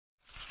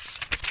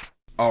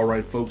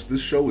Alright folks,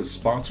 this show is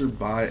sponsored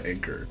by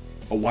Anchor.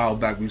 A while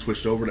back we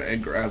switched over to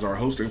Anchor as our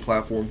hosting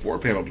platform for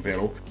Panel to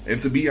Panel,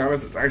 and to be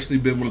honest, it's actually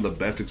been one of the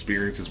best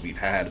experiences we've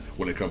had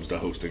when it comes to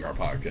hosting our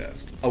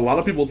podcast. A lot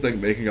of people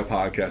think making a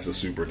podcast is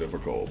super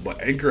difficult,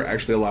 but Anchor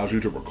actually allows you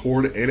to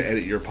record and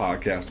edit your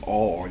podcast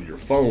all on your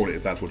phone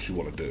if that's what you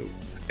want to do.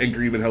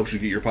 Anchor even helps you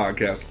get your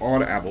podcast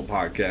on Apple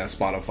Podcasts,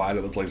 Spotify, and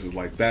other places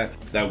like that.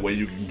 That way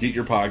you can get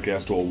your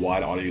podcast to a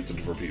wide audience of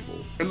different people.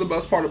 And the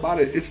best part about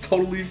it, it's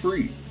totally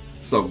free.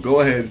 So go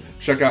ahead,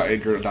 check out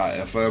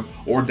Anchor.fm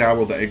or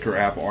download the Anchor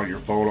app on your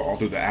phone or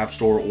through the App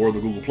Store or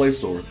the Google Play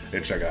Store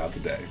and check it out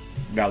today.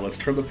 Now let's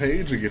turn the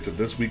page and get to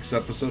this week's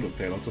episode of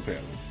Panel to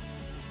Panel.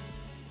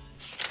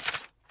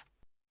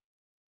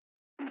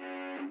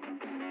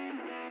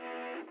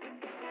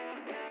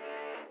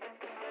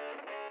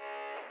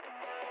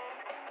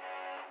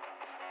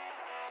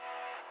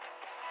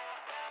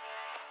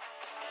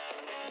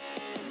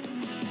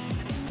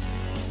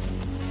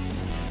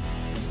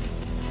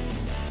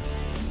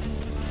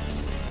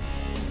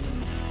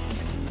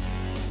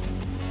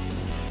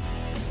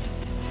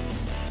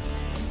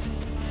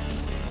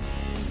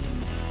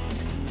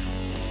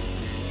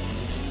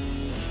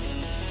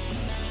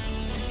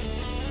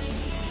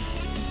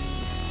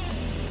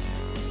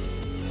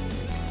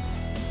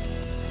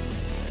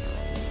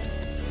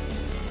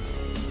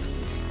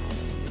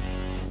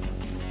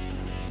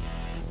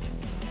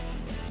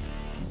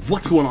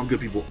 What's going on, good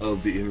people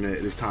of the internet?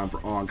 It is time for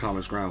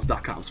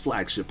OnComicsGrounds.com's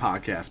flagship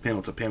podcast,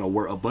 Panel to Panel,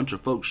 where a bunch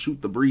of folks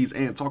shoot the breeze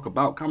and talk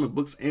about comic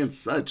books and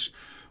such.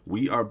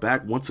 We are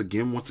back once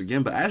again,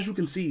 but as you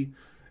can see,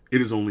 it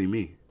is only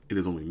me. It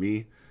is only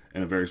me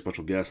and a very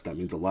special guest. That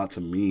means a lot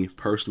to me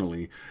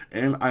personally,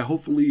 and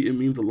hopefully it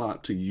means a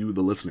lot to you,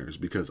 the listeners,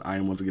 because I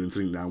am once again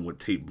sitting down with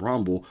Tate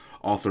Bromble,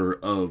 author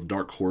of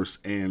Dark Horse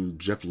and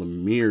Jeff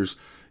Lemire's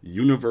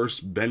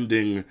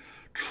universe-bending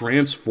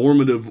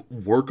transformative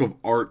work of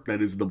art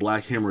that is the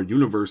Black Hammer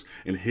universe,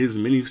 and his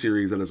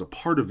miniseries that is a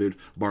part of it,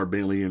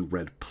 Barbalian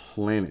Red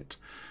Planet.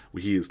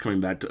 He is coming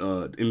back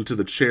into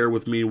the chair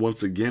with me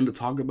once again to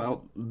talk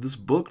about this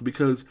book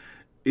because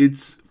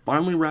it's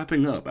finally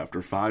wrapping up. After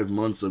 5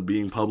 months of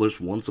being published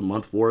once a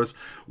month for us,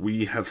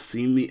 we have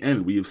seen the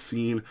end. We have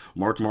seen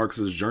Mark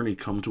Marquez's journey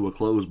come to a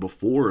close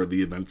before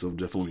the events of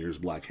Jeff Lemire's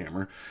Black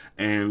Hammer,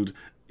 and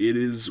it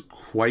is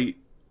quite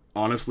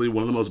honestly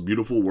one of the most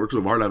beautiful works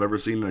of art I've ever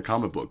seen in a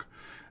comic book.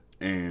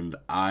 And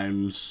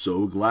I'm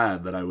so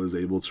glad that I was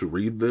able to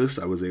read this.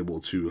 I was able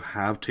to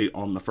have Tate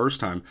on the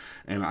first time,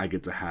 and I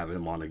get to have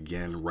him on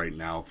again right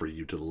now for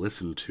you to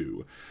listen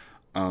to.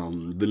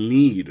 The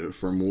need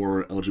for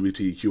more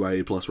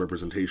LGBTQIA plus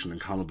representation in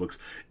comic books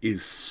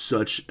is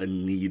such a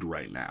need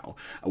right now.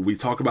 We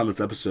talk about in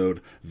this episode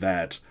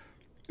that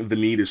the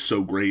need is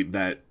so great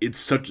that it's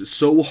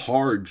so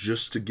hard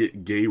just to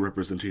get gay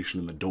representation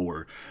in the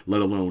door,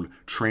 let alone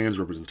trans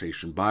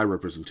representation, bi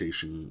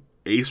representation,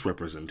 ace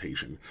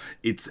representation.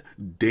 It's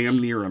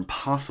damn near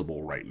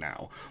impossible right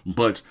now.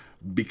 But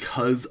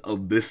because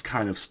of this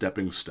kind of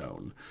stepping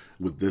stone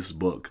with this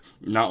book,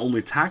 not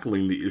only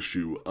tackling the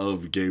issue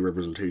of gay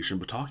representation,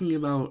 but talking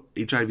about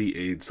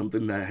HIV/AIDS,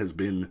 something that has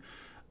been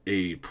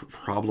a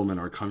problem in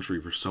our country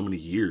for so many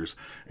years,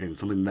 and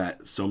something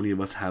that so many of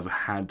us have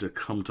had to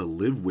come to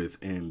live with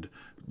and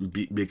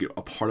make it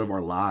a part of our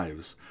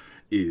lives,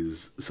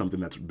 is something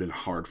that's been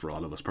hard for a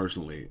lot of us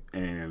personally.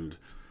 And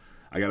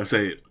I gotta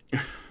say,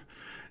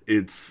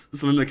 it's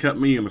something that kept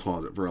me in the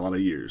closet for a lot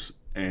of years,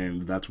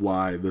 and that's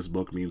why this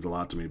book means a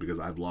lot to me, because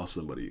I've lost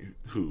somebody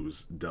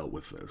who's dealt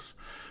with this.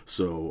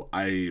 So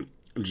I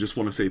just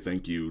want to say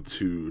thank you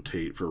to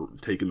Tate for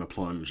taking the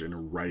plunge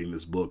and writing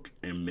this book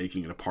and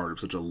making it a part of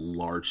such a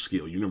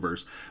large-scale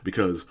universe,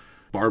 because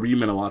Barbie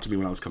meant a lot to me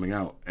when I was coming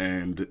out,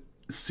 and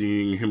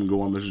seeing him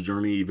go on this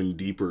journey even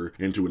deeper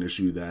into an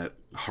issue that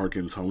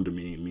harkens home to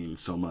me means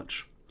so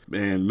much.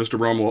 And Mr.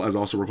 Bromwell has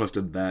also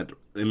requested that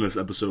in this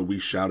episode we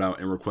shout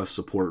out and request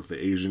support for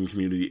the Asian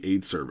Community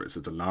Aid Service.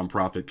 It's a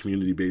non-profit,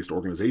 community-based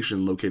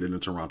organization located in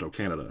Toronto,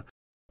 Canada.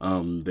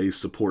 They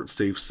support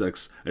safe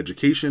sex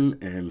education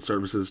and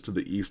services to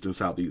the East and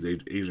Southeast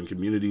Asian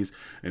communities,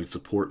 and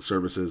support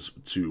services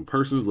to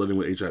persons living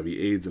with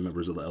HIV/AIDS and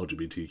members of the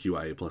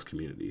LGBTQIA plus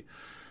community.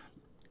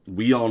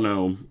 We all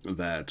know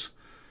that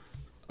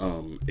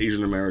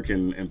Asian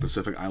American and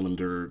Pacific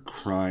Islander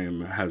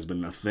crime has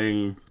been a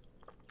thing.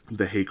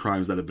 The hate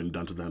crimes that have been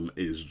done to them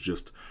is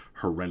just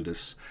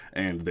horrendous,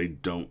 and they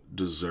don't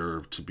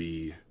deserve to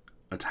be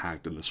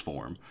attacked in this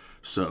form.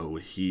 So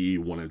he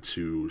wanted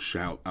to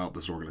shout out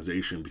this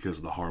organization because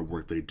of the hard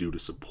work they do to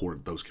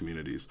support those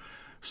communities.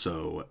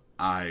 So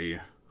I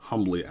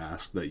humbly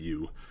ask that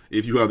you,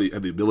 if you have the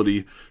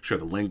ability, share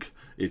the link.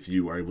 If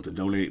you are able to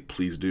donate,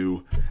 please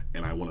do.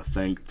 And I want to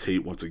thank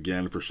Tate once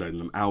again for shouting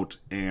them out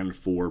and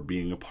for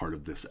being a part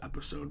of this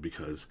episode,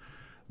 because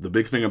the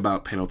big thing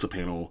about Panel to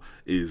Panel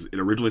is it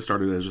originally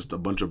started as just a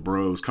bunch of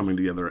bros coming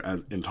together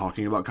and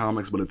talking about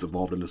comics, but it's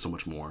evolved into so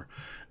much more.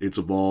 It's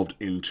evolved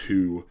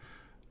into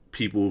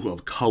people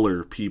of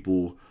color,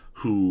 people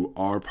who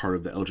are part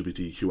of the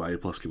LGBTQIA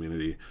plus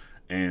community,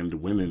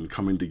 and women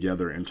coming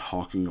together and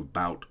talking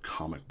about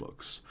comic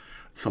books.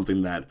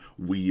 Something that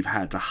we've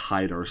had to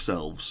hide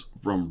ourselves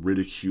from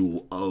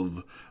ridicule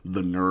of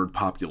the nerd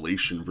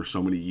population for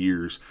so many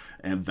years,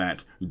 and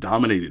that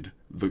dominated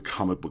the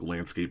comic book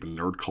landscape and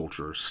nerd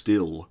culture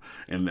still,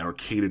 and are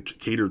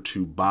catered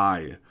to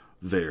by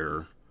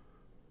their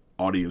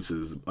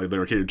audiences, like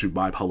they're catered to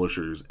by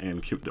publishers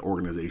and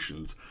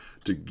organizations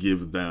to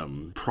give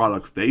them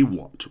products they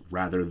want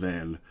rather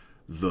than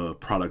the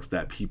products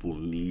that people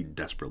need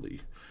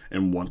desperately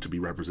and want to be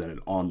represented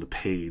on the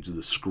page,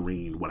 the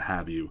screen, what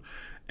have you.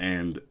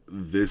 And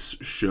this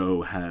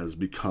show has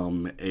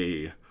become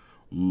a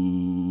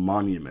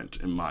monument,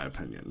 in my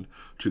opinion,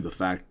 to the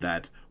fact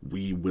that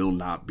we will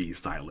not be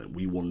silent.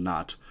 We will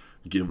not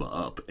give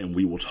up, and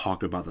we will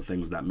talk about the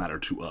things that matter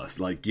to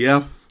us. Like,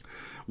 yeah,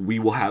 we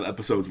will have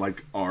episodes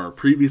like our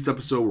previous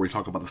episode where we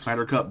talk about the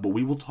Snyder Cut, but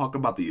we will talk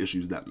about the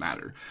issues that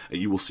matter.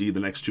 And you will see the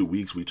next 2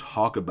 weeks we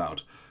talk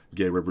about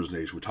gay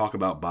representation, we talk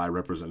about bi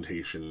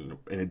representation,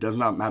 and it does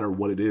not matter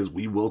what it is,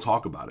 we will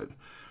talk about it.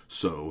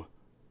 So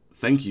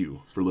thank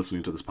you for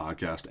listening to this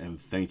podcast, and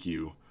thank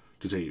you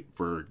to Tate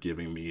for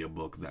giving me a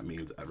book that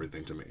means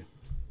everything to me.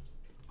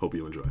 Hope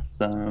you enjoy.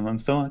 I'm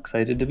so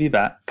excited to be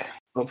back.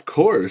 Of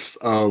course.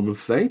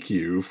 Thank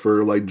you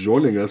for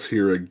joining us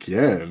here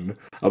again.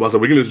 I'm about to say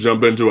we can just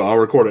jump into I'll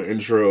record an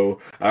intro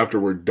after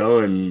we're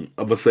done.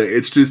 I'm gonna say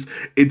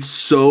it's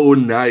so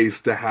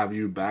nice to have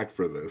you back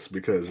for this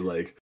because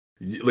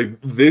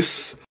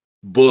this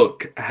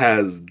book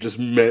has just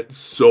meant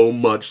so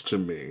much to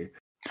me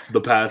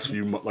the past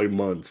few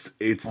months.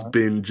 It's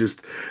been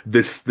just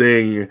this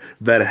thing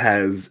that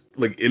has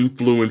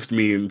influenced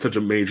me in such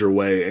a major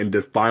way, and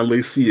to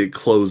finally see it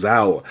close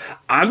out,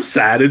 I'm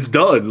sad it's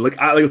done.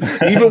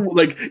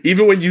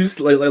 Even when you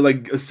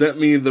sent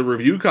me the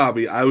review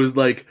copy, I was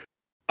like,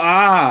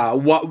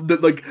 what?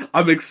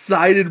 I'm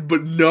excited,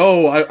 but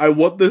no, I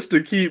want this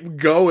to keep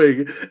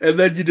going. And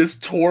then you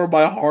just tore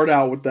my heart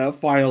out with that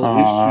final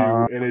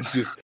issue, and it's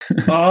just,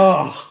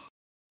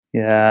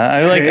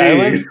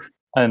 yeah.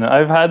 I know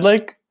I've had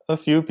a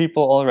few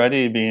people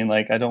already being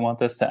like, I don't want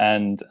this to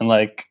end, and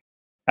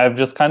I've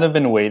just kind of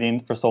been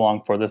waiting for so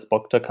long for this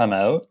book to come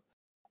out.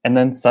 And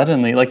then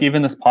suddenly,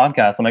 even this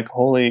podcast, I'm like,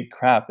 holy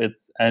crap,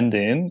 it's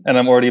ending. And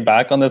I'm already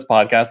back on this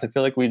podcast. I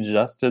feel like we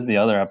just did the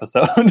other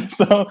episode.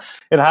 So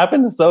it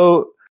happened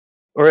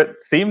it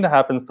seemed to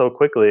happen so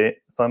quickly.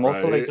 So I'm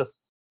also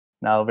just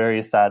now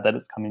very sad that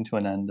it's coming to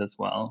an end as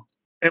well.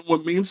 And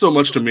what means so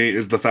much to me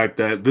is the fact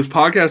that this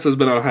podcast has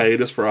been on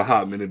hiatus for a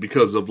hot minute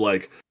because of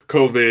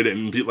COVID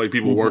and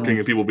people working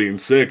and people being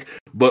sick.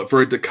 But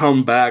for it to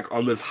come back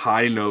on this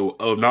high note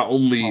of not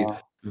only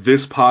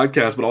this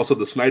podcast, but also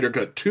the Snyder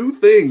Cut, two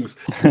things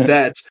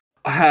that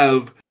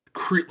have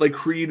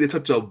created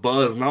such a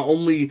buzz. Not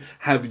only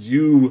have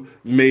you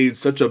made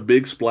such a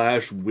big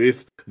splash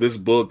with this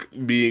book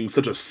being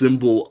such a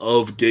symbol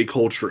of gay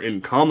culture in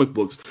comic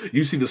books,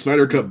 you see the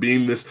Snyder Cut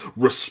being this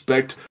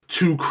respect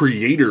to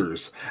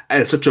creators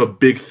as such a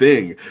big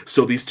thing.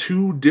 So these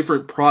two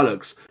different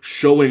products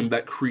showing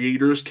that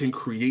creators can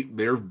create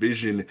their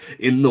vision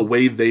in the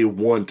way they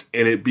want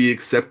and it be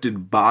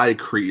accepted by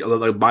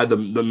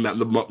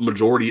the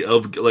majority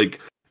of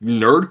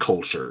nerd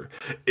culture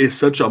is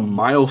such a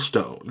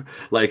milestone.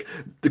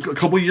 A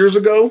couple years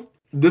ago,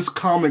 this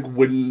comic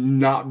would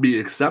not be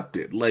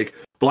accepted.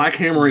 Black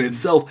Hammer in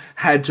itself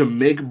had to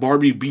make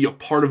Barbie be a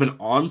part of an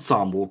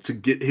ensemble to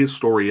get his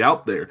story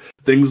out there.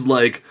 Things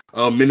like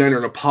Midnighter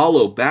and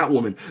Apollo,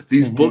 Batwoman,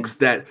 these books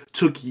that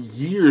took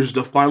years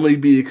to finally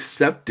be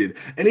accepted.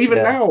 And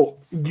even now,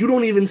 you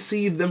don't even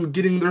see them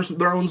getting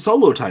their own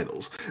solo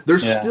titles.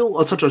 There's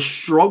still such a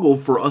struggle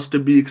for us to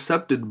be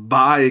accepted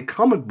by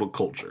comic book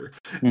culture.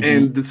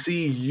 And to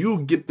see you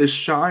get this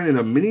shine in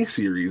a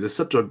miniseries is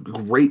such a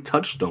great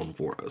touchstone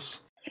for us.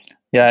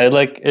 Yeah,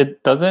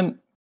 it doesn't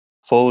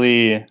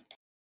fully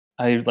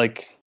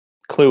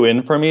clue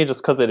in for me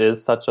just because it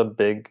is such a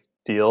big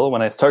deal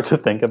when I start to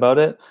think about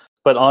it.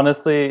 But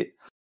honestly,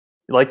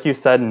 like you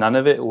said, none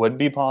of it would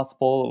be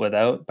possible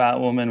without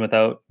Batwoman,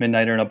 without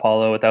Midnighter and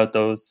Apollo, without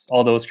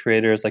all those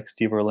creators like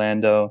Steve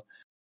Orlando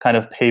kind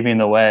of paving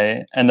the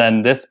way. And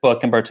then this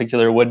book in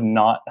particular would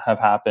not have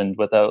happened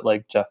without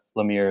Jeff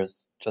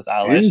Lemire's just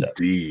allyship.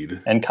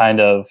 Indeed. And kind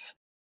of,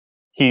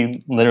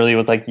 he literally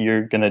was like,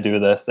 you're going to do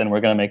this and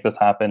we're going to make this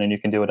happen and you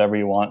can do whatever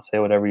you want, say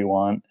whatever you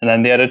want. And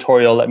then the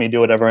editorial let me do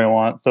whatever I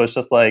want. So it's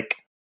just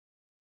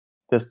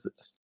this,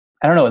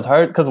 I don't know, it's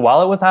hard because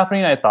while it was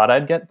happening, I thought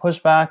I'd get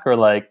pushback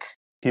or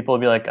people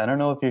would be like, I don't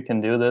know if you can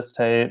do this,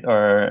 Tate,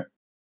 or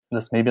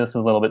maybe this is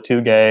a little bit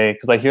too gay,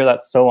 because I hear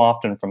that so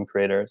often from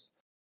creators.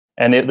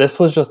 And this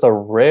was just a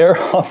rare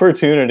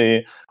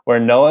opportunity where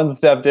no one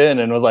stepped in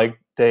and was like,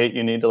 Tate,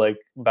 you need to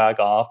back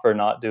off or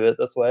not do it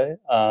this way.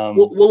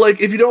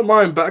 If you don't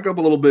mind, back up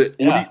a little bit.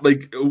 Yeah.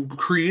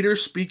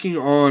 Creators speaking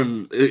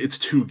on it's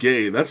too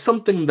gay. That's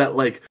something that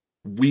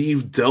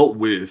we've dealt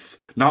with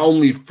not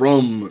only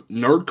from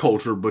nerd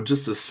culture but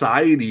just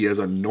society as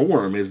a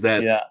norm. Is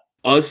that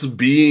us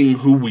being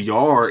who we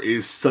are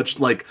is such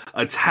like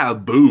a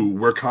taboo.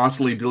 We're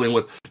constantly dealing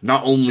with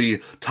not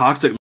only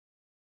toxic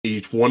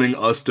wanting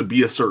us to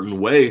be a certain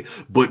way,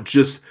 but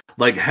just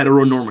like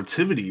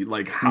heteronormativity.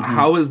 Like,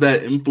 how has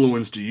that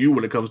influenced you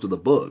when it comes to the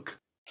book?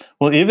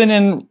 Well, even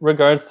in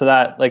regards to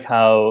that, like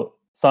how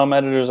some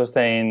editors are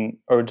saying,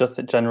 or just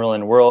in general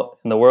in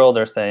the world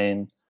are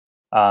saying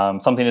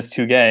something is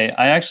too gay.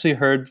 I actually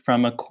heard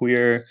from a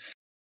queer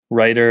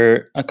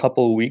writer a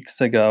couple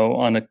weeks ago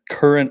on a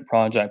current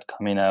project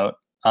coming out,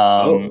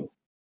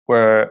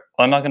 where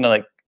I'm not going to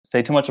like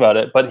say too much about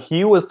it, but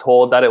he was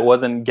told that it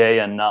wasn't gay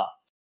enough.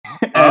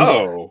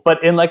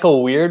 But in like a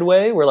weird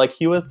way, where like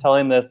he was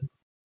telling this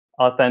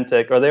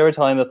authentic, or they were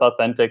telling this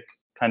authentic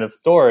kind of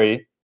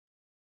story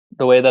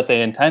the way that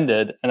they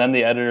intended, and then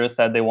the editors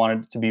said they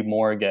wanted it to be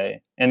more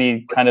gay, and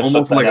he kind of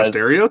almost took that like as a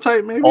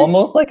stereotype, maybe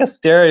almost like a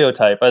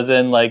stereotype, as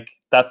in like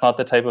that's not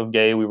the type of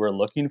gay we were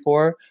looking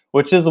for,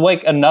 which is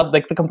like another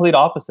like the complete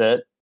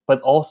opposite,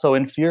 but also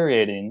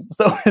infuriating.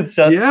 So it's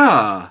just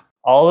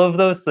all of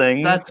those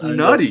things. That's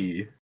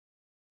nutty.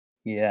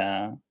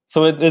 Yeah.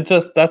 So it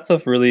just that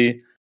stuff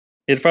really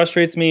it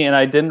frustrates me, and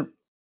I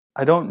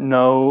don't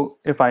know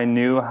if I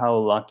knew how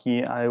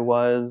lucky I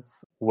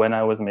was when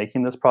I was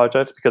making this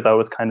project, because I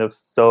was kind of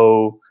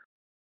so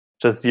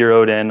just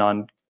zeroed in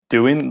on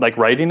doing like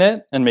writing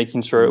it and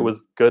making sure it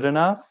was good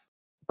enough.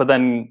 But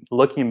then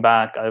looking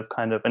back, I've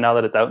kind of, and now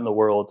that it's out in the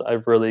world,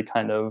 I've really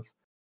kind of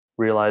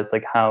realized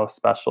like how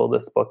special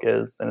this book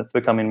is, and it's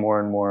becoming more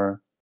and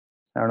more,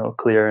 I don't know,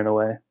 clear in a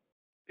way.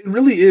 It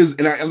really is,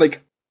 and I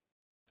like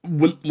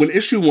when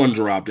issue 1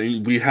 dropped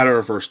and we had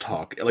our first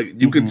talk, like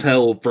you could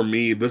tell for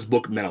me this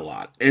book meant a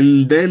lot.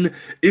 And then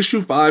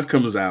issue 5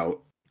 comes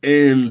out,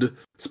 and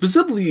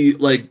specifically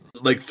like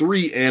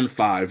 3 and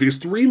 5, because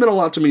 3 meant a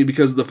lot to me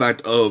because of the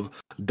fact of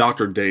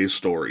Dr. Day's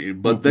story.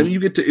 But then you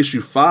get to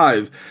issue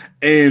 5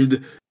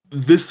 and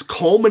this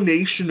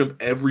culmination of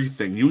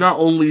everything. You not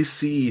only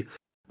see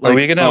like, are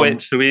we gonna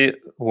wait? Should we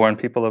warn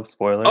people of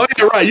spoilers? Oh,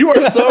 you're right. You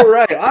are so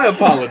right. I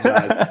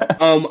apologize.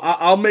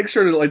 I'll make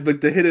sure to like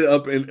to hit it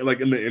up in like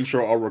in the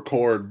intro. I'll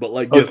record, but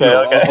like yes,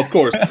 of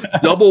course,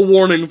 double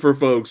warning for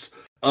folks.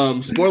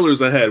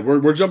 Spoilers ahead.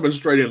 We're jumping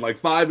straight in. Like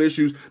 5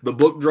 issues. The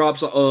book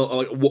drops.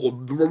 Like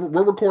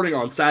we're recording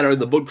on Saturday.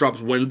 The book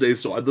drops Wednesday,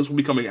 so this will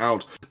be coming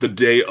out the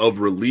day of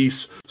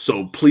release.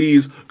 So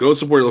please go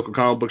support your local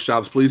comic book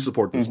shops. Please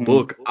support this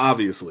book,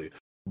 obviously,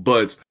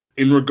 but.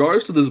 In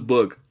regards to this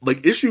book,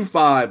 like issue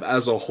 5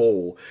 as a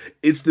whole,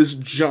 it's this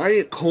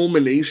giant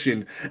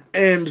culmination,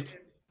 and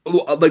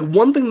like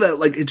one thing that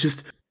like it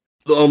just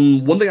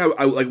one thing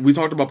I like we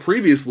talked about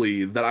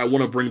previously that I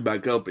want to bring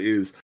back up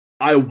is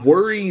I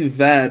worry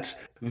that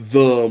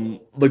the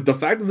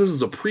fact that this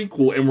is a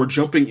prequel and we're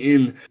jumping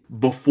in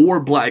before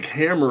Black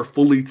Hammer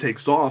fully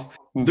takes off.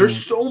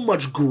 There's so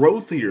much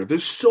growth here.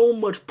 There's so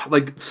much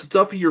like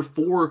stuff here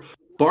for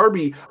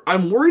Barbie.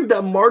 I'm worried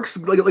that Mark's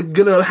like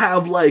gonna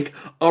have like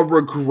a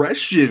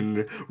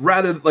regression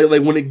rather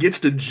like when it gets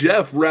to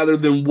Jeff rather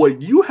than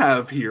what you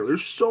have here.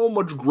 There's so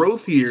much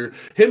growth here.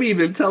 Him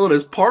even telling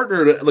his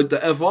partner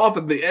to F off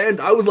at the end.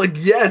 I was like,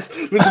 yes,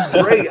 this is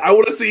great. I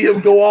want to see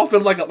him go off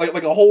in like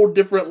a whole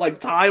different like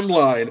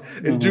timeline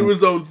and do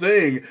his own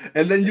thing.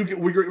 And then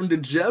we get into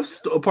Jeff's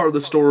part of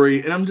the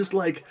story, and I'm just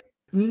like,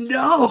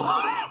 no,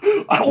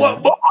 I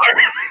want more.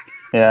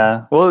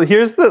 Yeah. Well,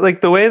 here's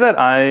the way that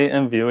I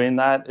am viewing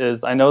that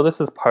is I know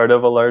this is part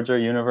of a larger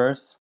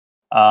universe,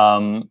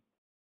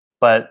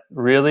 but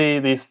really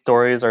these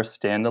stories are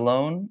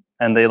standalone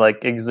and they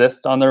like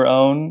exist on their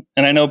own.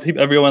 And I know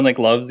everyone like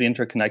loves the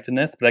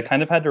interconnectedness, but I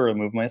kind of had to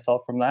remove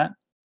myself from that.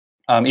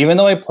 Even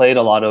though I played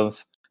a lot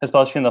of,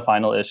 especially in the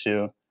final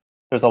issue,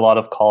 there's a lot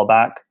of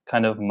callback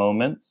kind of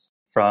moments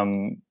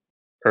from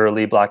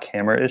early Black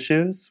Hammer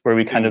issues where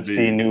we kind of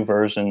see new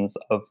versions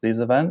of these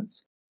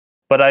events.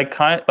 But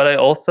I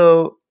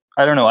also,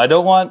 I don't know. I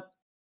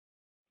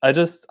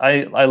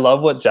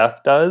love what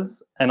Jeff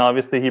does, and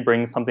obviously he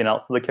brings something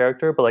else to the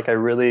character. But like,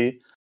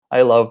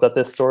 I love that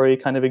this story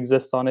kind of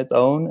exists on its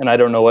own, and I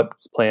don't know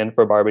what's planned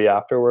for Barbie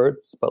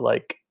afterwards. But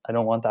like, I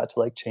don't want that to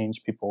like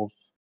change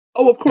people's.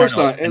 Oh, of course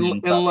not.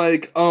 And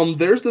like,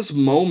 there's this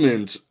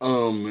moment,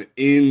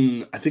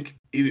 in I think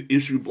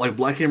issue like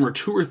Black Hammer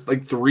 2 or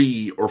like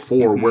 3 or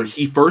 4 where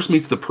he first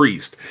meets the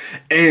priest,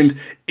 and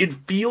it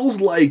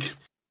feels like.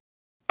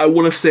 I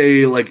want to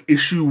say like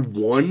issue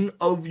 1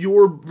 of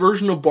your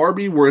version of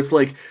Barbie where it's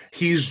like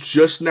he's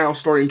just now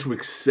starting to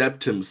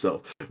accept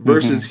himself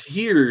versus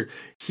here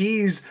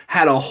he's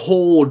had a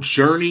whole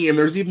journey, and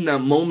there's even that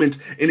moment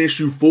in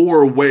issue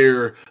 4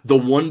 where the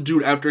one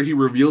dude after he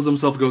reveals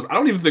himself goes, I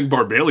don't even think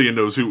Barbalian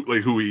knows who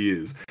he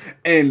is,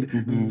 and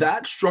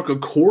that struck a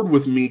chord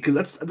with me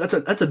because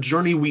that's a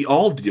journey we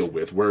all deal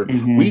with where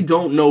we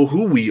don't know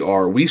who we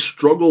are. We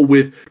struggle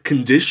with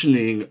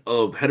conditioning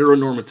of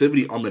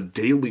heteronormativity on the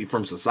daily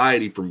from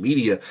society, from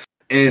media,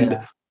 and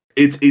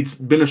it's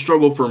been a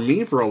struggle for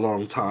me for a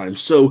long time.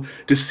 So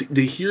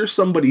to hear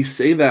somebody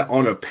say that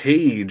on a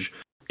page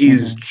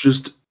is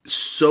just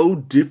so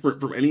different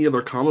from any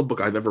other comic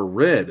book I've ever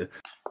read.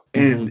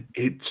 And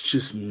it's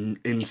just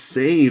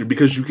insane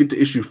because you get to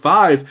issue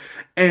 5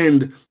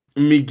 and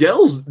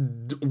Miguel's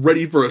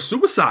ready for a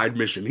suicide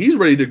mission. He's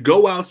ready to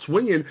go out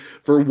swinging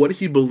for what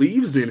he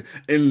believes in.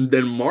 And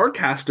then Mark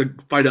has to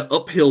fight an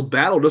uphill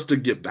battle just to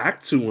get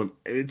back to him.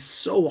 It's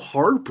so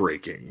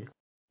heartbreaking.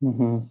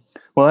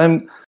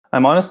 Well,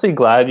 I'm honestly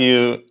glad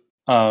you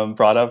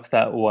brought up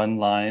that one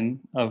line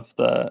of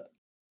the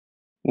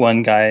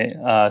one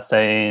guy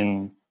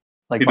saying,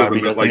 like,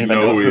 Barbie doesn't even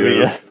know who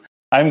he is.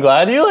 I'm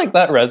glad you, like,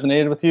 that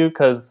resonated with you,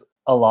 because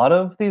a lot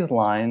of these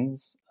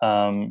lines,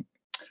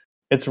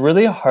 it's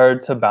really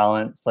hard to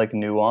balance, like,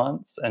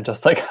 nuance and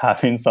just, like,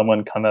 having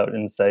someone come out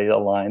and say a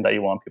line that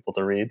you want people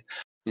to read.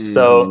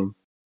 So,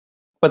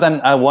 but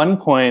then at one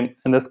point,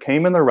 and this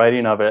came in the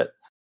writing of it,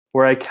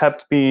 where I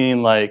kept being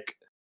like,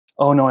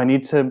 oh no, I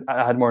need to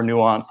add more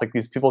nuance. Like,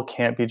 these people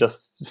can't be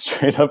just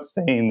straight up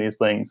saying these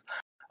things.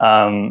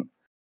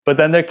 But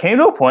then there came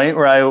to a point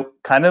where I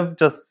kind of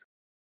just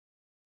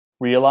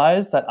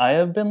realized that I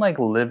have been, like,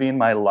 living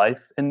my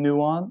life in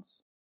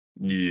nuance.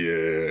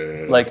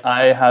 Yeah. Like,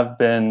 I have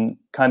been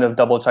kind of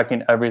double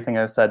checking everything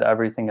I've said,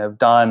 everything I've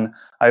done.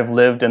 I've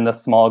lived in the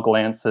small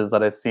glances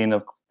that I've seen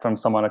from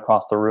someone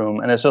across the room.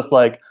 And it's just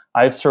like,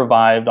 I've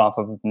survived off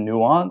of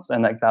nuance,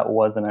 and like, that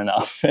wasn't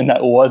enough, and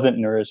that wasn't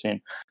nourishing.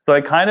 So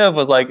I kind of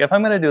was like, if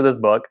I'm going to do this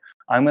book,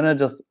 I'm going to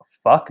just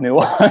fuck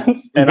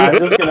nuance, and I'm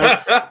just going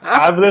to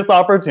have this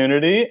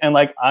opportunity. And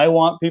like, I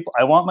want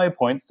my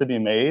points to be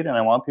made, and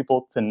I want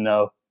people to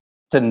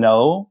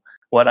know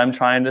what I'm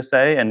trying to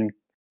say, and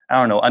I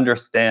don't know,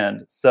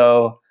 understand.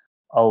 So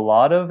a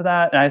lot of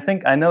that,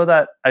 and I know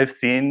that I've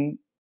seen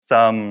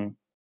like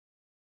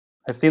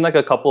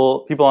a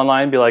couple people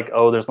online be like,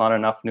 oh, there's not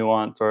enough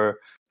nuance, or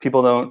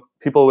people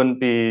wouldn't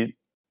be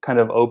kind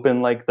of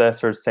open like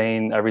this, or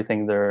saying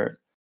everything they're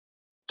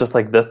just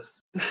like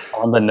this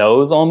on the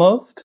nose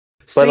almost.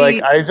 But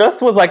like, I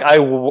just was like,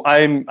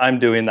 I'm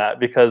doing that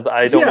because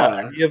I don't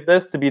want any of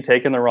this to be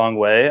taken the wrong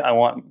way. I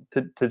want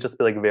to just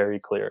be like very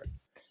clear.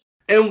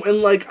 And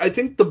like, I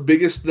think the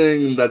biggest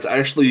thing that's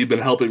actually been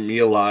helping me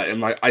a lot,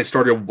 and like, I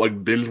started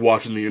like binge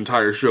watching the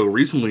entire show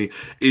recently,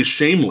 is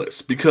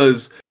Shameless,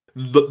 because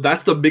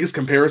that's the biggest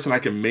comparison I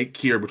can make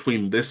here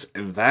between this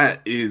and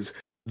that. Is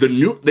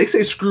they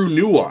say screw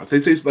nuance. They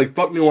say, like,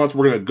 fuck nuance.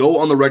 We're gonna go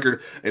on the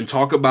record and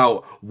talk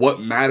about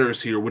what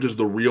matters here, which is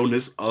the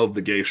realness of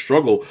the gay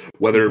struggle,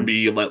 whether it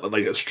be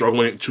like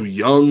struggling too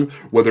young,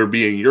 whether it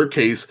be in your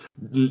case,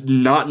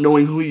 not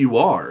knowing who you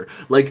are.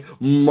 Like,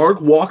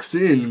 Mark walks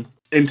in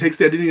and takes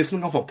the identity of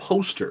something off a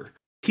poster.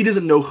 He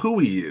doesn't know who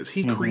he is.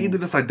 He created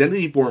this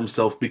identity for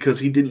himself because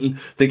he didn't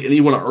think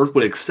anyone on Earth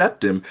would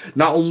accept him,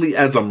 not only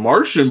as a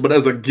Martian, but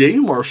as a gay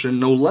Martian,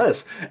 no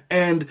less.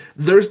 And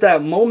there's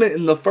that moment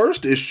in the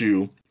first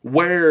issue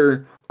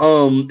where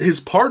his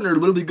partner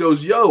literally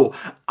goes, yo,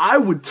 I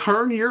would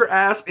turn your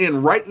ass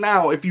in right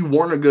now if you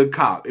weren't a good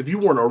cop. If you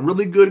weren't a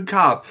really good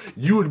cop,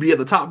 you would be at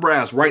the top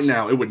brass right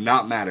now. It would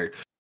not matter.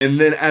 And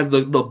then as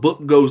the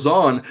book goes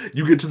on,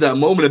 you get to that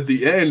moment at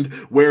the end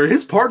where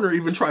his partner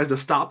even tries to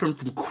stop him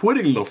from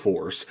quitting the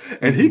force.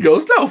 And he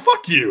goes, no,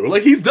 fuck you.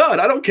 Like, he's done.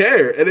 I don't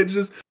care. And it's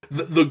just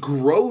the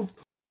growth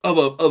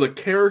of a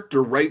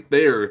character right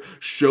there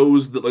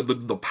shows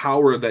the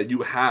power that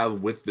you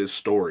have with this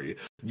story.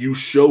 You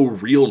show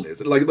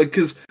realness. Like,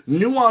 because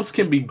nuance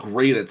can be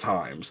great at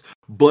times.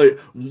 But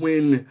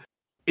when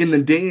in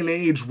the day and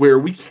age where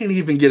we can't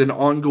even get an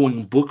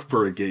ongoing book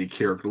for a gay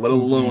character, let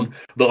alone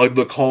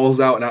the calls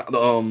out.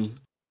 And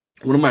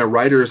one of my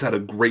writers had a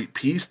great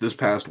piece this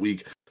past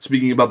week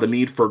speaking about the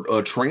need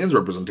for trans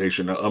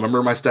representation. I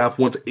remember my staff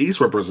wants ace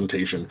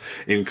representation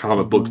in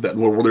comic books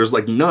where there's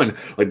like none.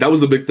 Like, that was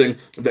the big thing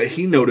that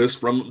he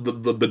noticed from the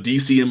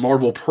DC and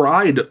Marvel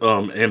Pride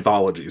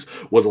anthologies,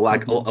 was a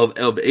lack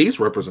of ace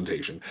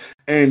representation.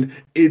 And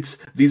it's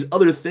these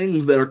other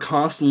things that are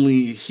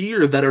constantly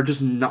here that are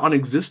just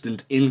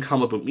non-existent in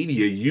comic book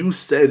media. You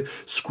said,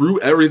 screw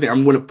everything,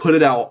 I'm going to put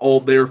it out all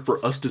there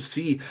for us to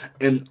see.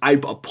 And I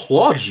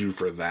applaud you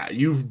for that.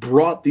 You've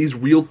brought these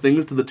real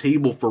things to the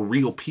table for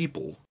real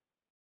people.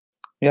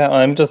 Yeah,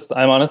 I'm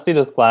honestly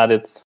just glad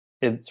it's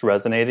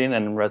resonating,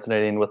 and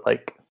resonating with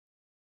like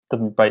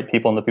the right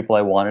people and the people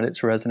I wanted it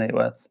to resonate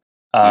with.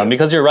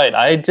 Because you're right,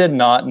 I did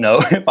not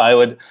know if I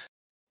would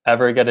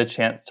ever get a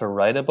chance to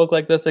write a book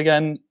like this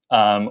again,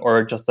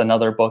 or just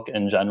another book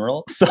in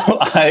general. So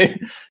I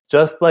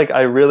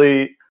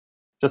really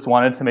just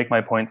wanted to make my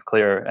points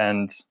clear,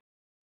 and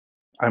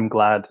I'm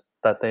glad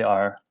that they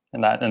are,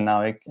 and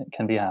now I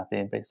can be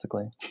happy,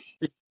 basically.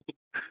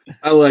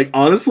 I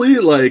honestly,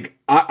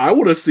 I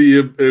want to see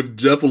if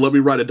Jeff will let me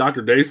write a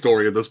Dr. Day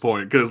story at this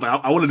point, because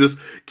I want to just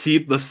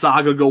keep the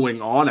saga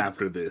going on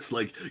after this.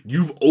 Like,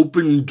 you've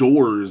opened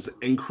doors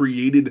and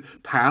created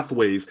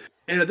pathways,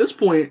 and at this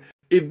point,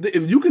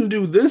 if you can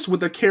do this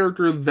with a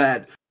character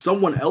that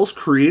someone else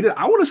created,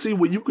 I want to see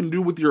what you can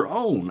do with your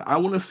own. I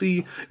want to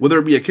see, whether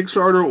it be a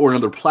Kickstarter or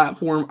another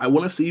platform, I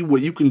want to see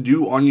what you can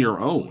do on your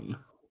own.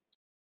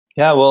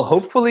 Yeah, well,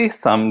 hopefully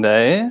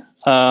someday.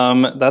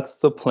 That's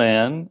the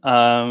plan.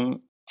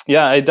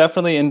 Yeah, I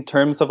definitely, in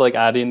terms of like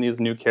adding these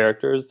new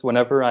characters,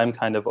 whenever I'm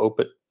kind of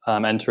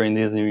entering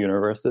these new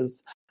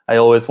universes, I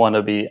always want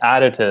to be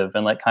additive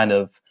and like kind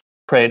of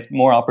create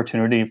more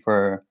opportunity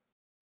for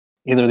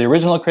either the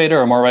original creator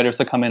or more writers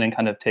to come in and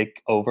kind of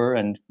take over,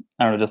 and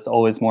I don't know, just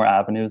always more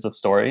avenues of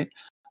story.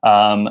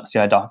 So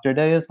yeah, Dr.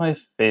 Day is my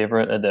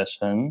favorite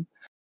edition.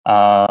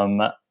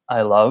 I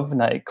love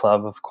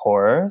Nightclub, of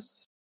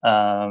course.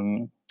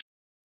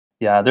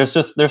 Yeah,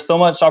 there's so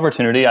much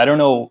opportunity. I don't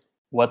know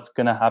what's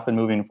gonna happen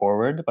moving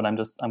forward, but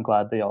I'm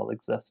glad they all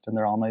exist and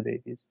they're all my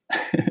babies.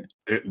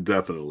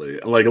 Definitely.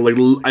 Like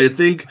I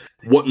think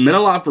what meant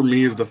a lot for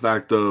me is the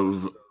fact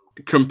of,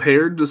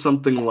 compared to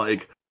something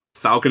like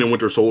Falcon and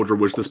Winter Soldier,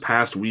 which this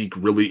past week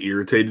really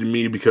irritated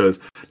me because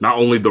not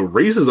only the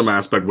racism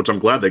aspect, which I'm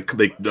glad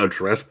they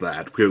addressed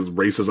that because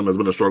racism has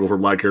been a struggle for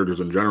Black characters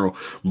in general,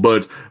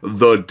 but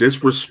the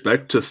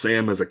disrespect to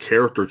Sam as a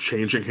character,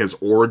 changing his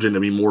origin to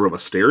be more of a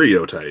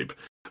stereotype,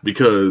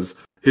 because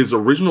his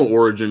original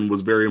origin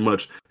was very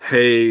much,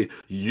 hey,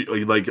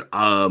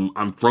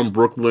 I'm from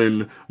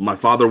Brooklyn. My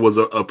father was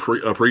a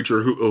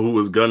preacher who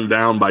was gunned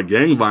down by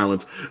gang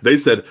violence. They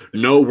said,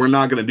 no, we're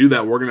not going to do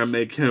that. We're going to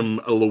make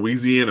him a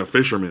Louisiana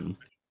fisherman.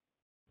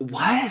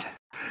 What?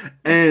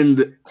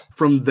 And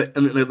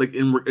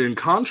in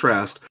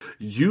contrast,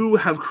 you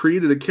have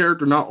created a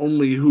character not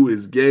only who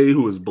is gay,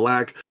 who is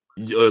Black,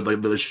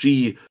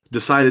 she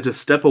decided to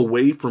step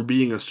away from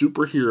being a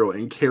superhero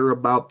and care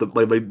about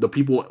the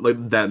people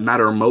that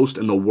matter most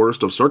in the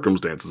worst of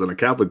circumstances, in a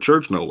Catholic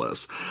church, no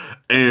less.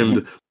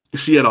 And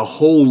she had a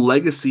whole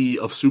legacy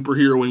of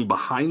superheroing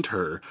behind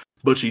her,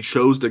 but she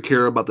chose to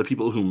care about the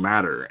people who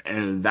matter.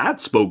 And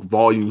that spoke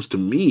volumes to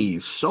me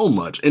so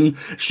much. And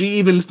she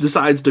even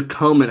decides to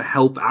come and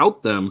help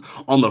out them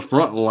on the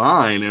front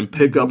line and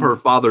pick up her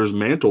father's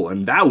mantle.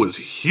 And that was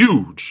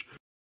huge.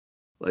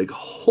 Like,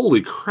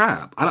 holy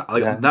crap.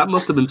 That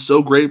must have been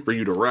so great for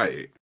you to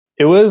write.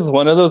 It was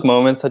one of those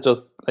moments that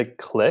just like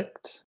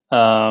clicked.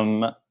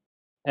 And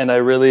I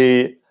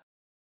really,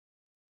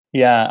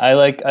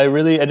 I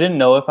didn't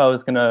know if I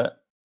was going to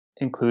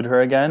include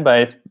her again,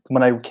 but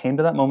when I came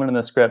to that moment in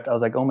the script, I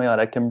was like, oh my God,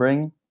 I can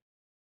bring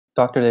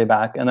Dr. Day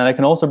back, and then I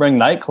can also bring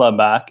Nightclub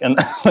back. And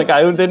like,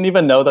 I didn't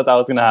even know that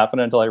was going to happen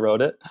until I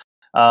wrote it.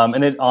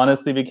 And it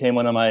honestly became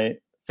one of my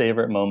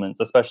favorite moments,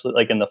 especially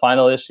like in the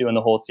final issue and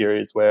the whole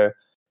series, where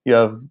you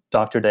have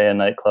Dr. Day and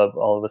Nightclub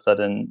all of a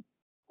sudden.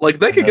 Like,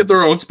 they could get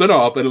their own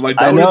spinoff, and like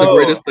that would be the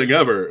greatest thing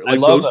ever. Like,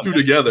 those two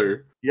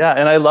together. Yeah,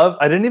 and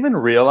I didn't even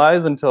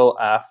realize until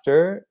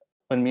after,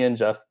 when me and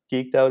Jeff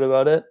geeked out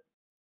about it,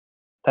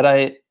 that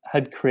I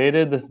had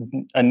created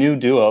a new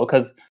duo,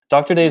 because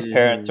Dr. Day's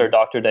parents are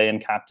Dr. Day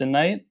and Captain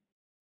Knight.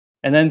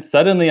 And then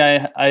suddenly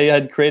I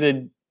had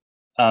created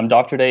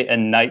Dr. Day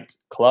and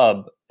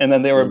Nightclub, and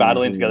then they were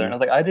battling together. And I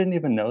was like, I didn't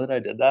even know that I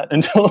did that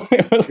until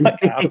it was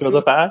like after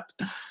the fact.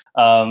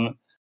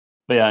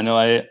 But yeah, no,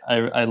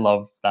 I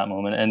love that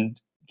moment. And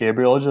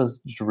Gabriel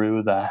just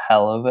drew the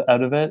hell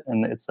out of it.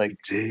 And it's like,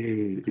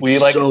 dude,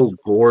 it's so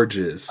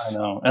gorgeous. I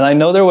know. And I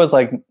know there was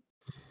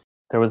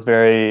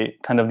very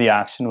kind of, the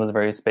action was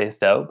very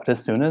spaced out, but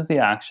as soon as the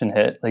action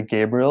hit, like,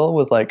 Gabriel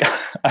was like,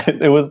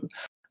 it was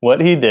what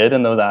he did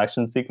in those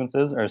action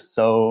sequences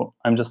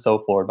I'm just so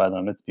floored by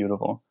them. It's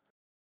beautiful.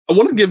 I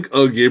want to give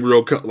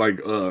Gabriel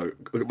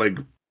like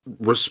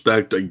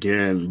respect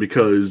again,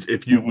 because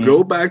if you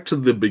go back to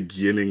the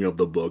beginning of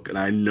the book, and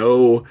I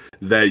know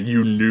that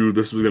you knew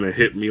this was going to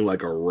hit me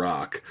like a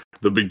rock,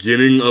 the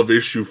beginning of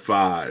issue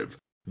 5,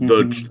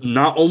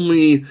 not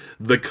only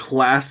the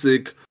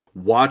classic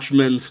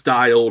Watchmen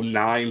style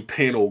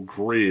 9-panel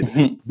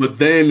grid, but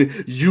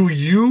then you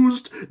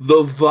used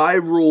the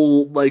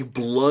viral like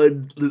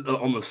blood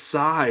on the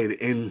side,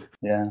 and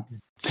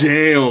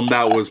damn,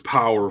 that was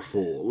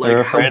powerful. Like,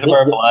 they're afraid of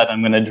our blood,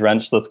 I'm gonna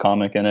drench this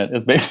comic in it,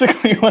 is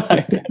basically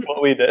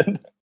what we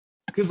did.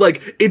 Because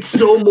like, it's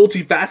so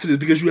multifaceted,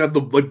 because you have the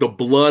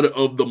blood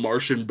of the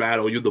Martian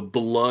battle, you have the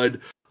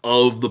blood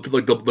of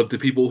the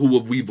people who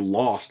we've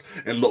lost,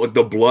 and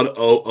the blood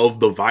of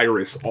the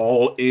virus,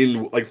 all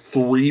in like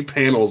 3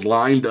 panels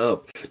lined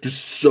up,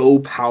 just so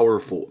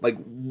powerful. Like,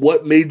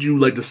 what made you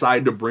like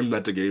decide to bring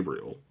that to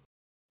Gabriel?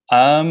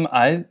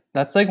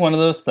 That's like one of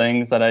those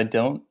things that I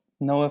don't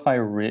know if I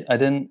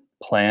didn't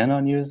plan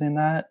on using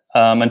that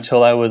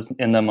until I was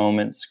in the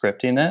moment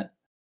scripting it.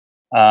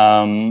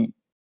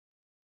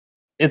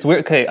 It's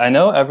weird. Okay, I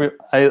know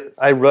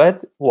I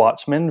read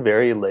Watchmen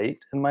very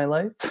late in my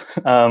life.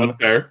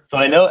 So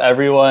I know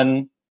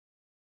everyone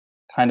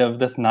kind of,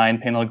 this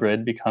 9-panel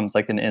grid becomes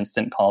like an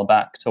instant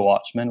callback to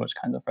Watchmen, which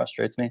kind of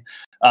frustrates me.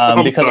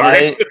 Because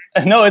like,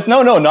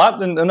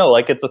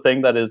 it's a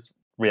thing that is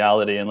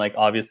reality, and like,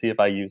 obviously if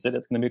I use it,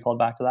 it's going to be called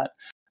back to that.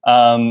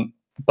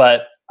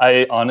 But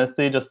I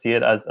honestly just see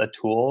it as a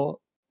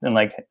tool, and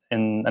like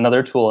in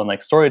another tool in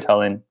like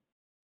storytelling.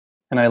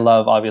 And I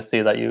love,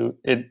 obviously, that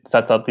it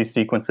sets up these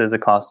sequences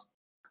across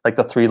like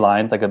the 3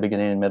 lines, like a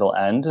beginning, middle,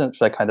 end,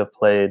 which I kind of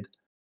played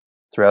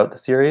throughout the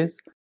series.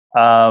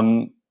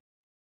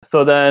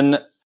 So then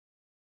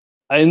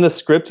in the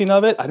scripting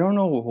of it, I don't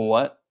know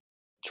what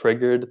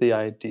triggered the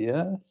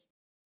idea.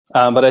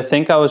 But I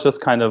think I was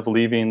just kind of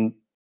leaving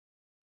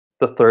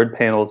the third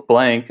panels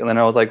blank, and then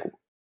I was like,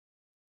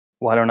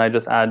 why don't I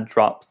just add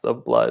drops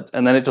of blood?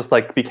 And then it just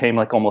like became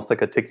like almost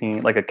like a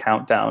ticking, like a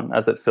countdown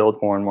as it filled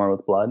more and more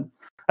with blood.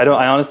 I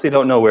honestly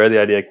don't know where the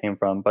idea came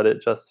from, but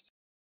it just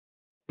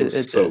it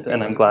so did, good.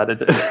 and I'm glad it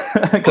did.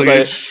 Like,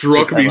 it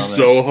struck me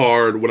so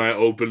hard when I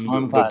opened the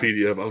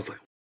PDF. I was like,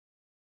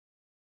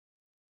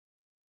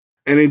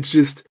 and it's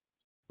just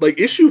like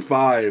issue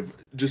 5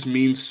 just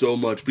means so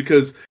much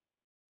because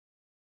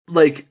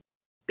like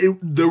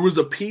there was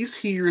a piece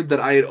here that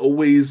I had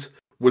always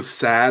was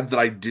sad that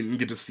I didn't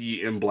get to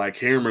see in Black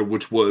Hammer,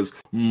 which was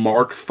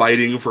Mark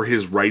fighting for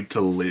his right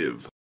to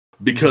live.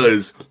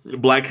 Because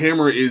Black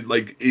Hammer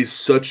is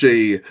such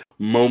a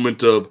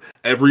moment of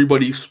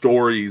everybody's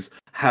stories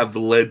have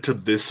led to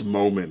this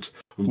moment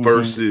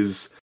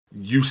versus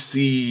you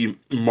see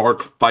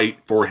Mark fight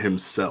for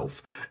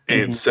himself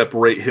and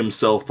separate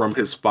himself from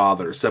his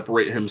father,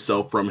 separate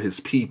himself from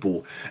his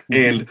people.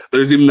 And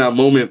there's even that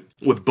moment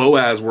with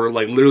Boaz where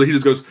like literally he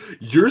just goes,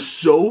 you're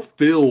so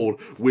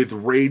filled with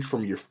rage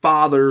from your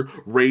father,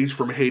 rage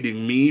from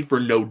hating me for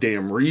no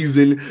damn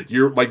reason.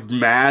 You're like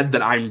mad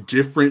that I'm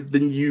different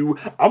than you.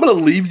 I'm gonna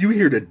leave you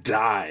here to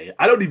die.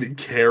 I don't even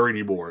care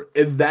anymore.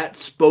 And that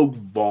spoke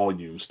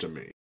volumes to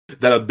me.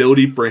 That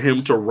ability for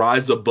him to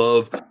rise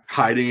above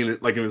hiding in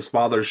his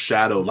father's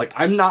shadow. Like,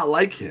 I'm not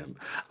like him.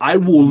 I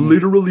will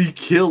literally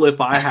kill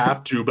if I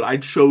have to, but I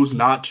chose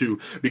not to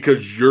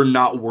because you're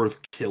not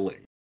worth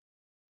killing.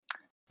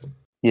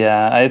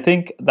 Yeah, I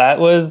think that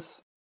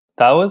was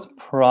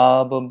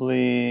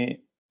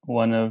probably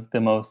one of the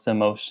most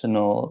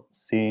emotional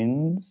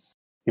scenes,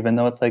 even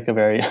though it's like a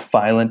very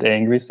violent,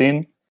 angry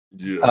scene.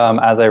 Yeah.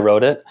 As I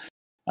wrote it.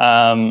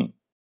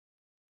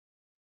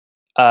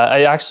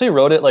 I actually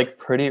wrote it like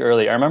pretty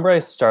early. I remember I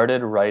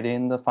started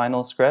writing the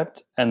final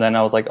script, and then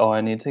I was like, "Oh, I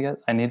need to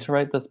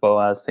write this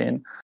Boaz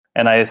scene,"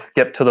 and I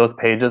skipped to those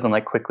pages and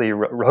like quickly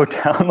wrote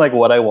down like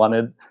what I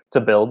wanted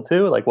to build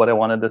to, like what I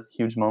wanted this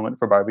huge moment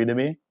for Barbie to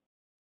be.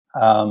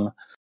 And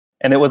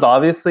it was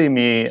obviously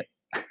me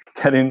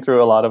getting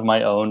through a lot of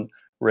my own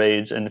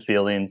rage and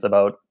feelings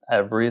about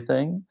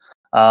everything.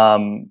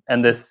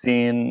 And this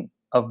scene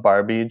of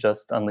Barbie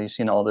just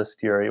unleashing all this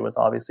fury was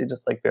obviously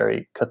just like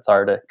very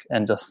cathartic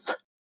and just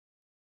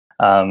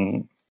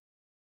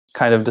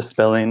kind of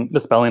dispelling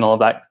all of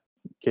that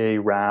gay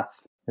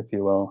wrath, if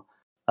you will.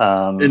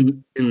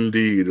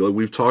 Indeed, like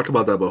we've talked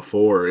about that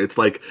before. It's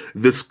like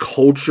this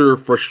culture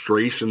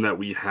frustration that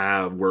we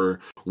have where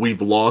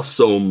we've lost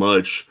so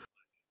much.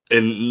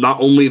 And not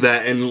only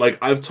that, and like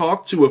I've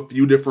talked to a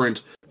few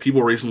different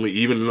people recently,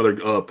 even another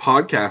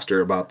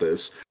podcaster about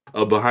this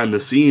behind the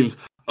scenes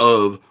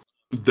of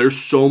there's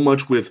so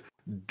much with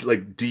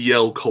like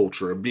DL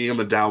culture, being on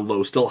the down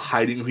low, still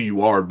hiding who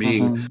you are,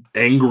 being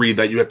angry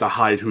that you have to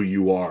hide who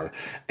you are.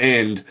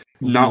 And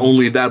not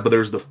only that, but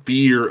there's the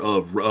fear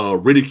of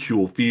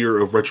ridicule, fear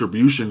of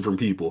retribution from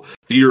people,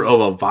 fear of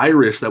a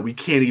virus that we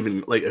can't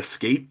even like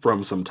escape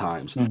from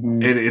sometimes.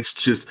 And it's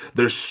just,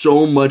 there's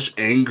so much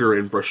anger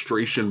and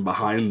frustration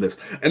behind this.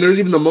 And there's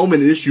even the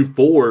moment in issue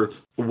 4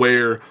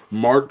 where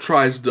Mark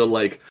tries to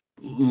like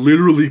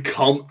literally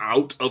come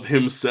out of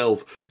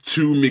himself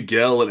to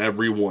Miguel and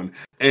everyone,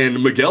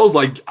 and Miguel's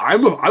like,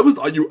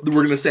 you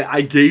were gonna say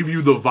I gave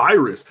you the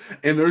virus,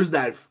 and there's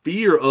that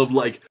fear of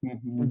like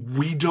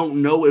we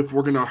don't know if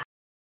we're gonna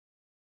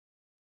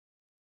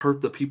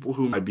hurt the people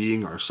who might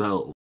being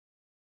ourselves.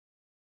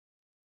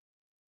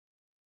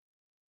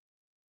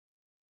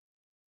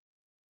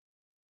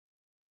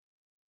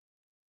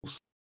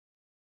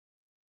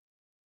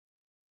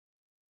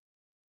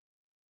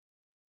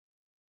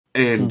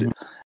 And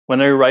when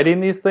you're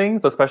writing these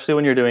things, especially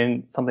when you're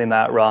doing something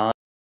that raw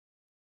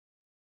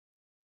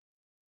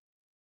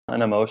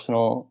and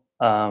emotional,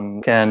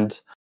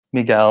 and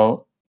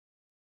Miguel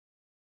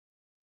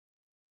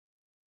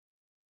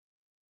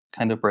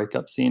kind of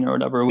breakup scene or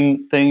whatever,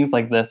 when things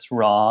like this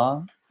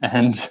raw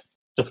and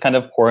just kind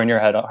of pouring your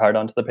heart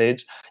onto the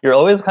page, you're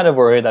always kind of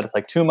worried that it's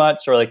like too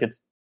much or like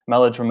it's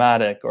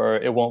melodramatic or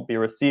it won't be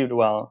received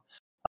well.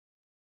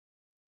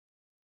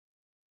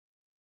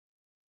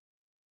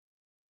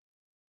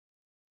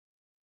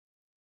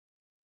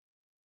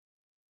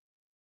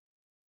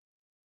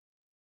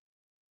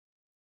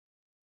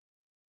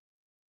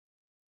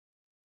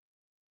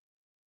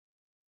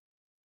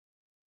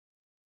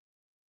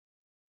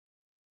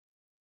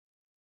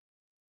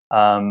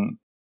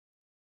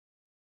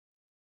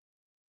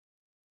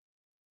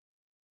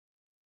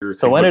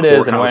 So when it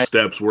is, and when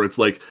steps where it's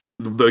like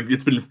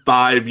it's been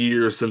 5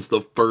 years since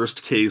the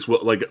first case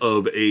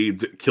of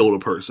AIDS killed a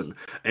person,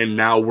 and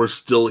now we're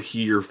still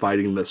here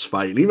fighting this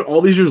fight. And even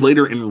all these years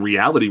later, in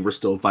reality, we're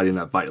still fighting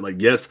that fight.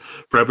 Like, yes,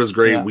 PrEP is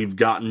great. Yeah. We've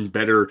gotten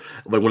better,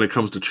 like when it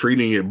comes to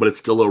treating it, but it's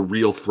still a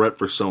real threat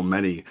for so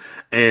many.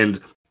 And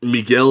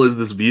Miguel is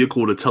this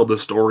vehicle to tell the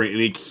story, and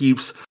he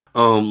keeps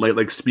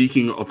like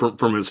speaking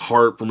from his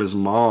heart, from his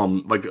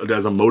mom, like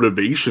as a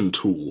motivation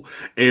tool.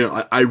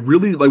 And I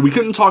really like, we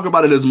couldn't talk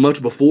about it as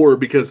much before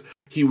because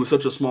he was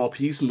such a small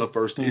piece in the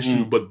 1st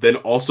issue, but then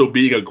also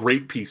being a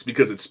great piece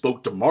because it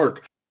spoke to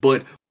Mark.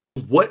 But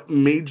what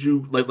made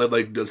you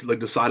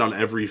decide on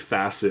every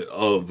facet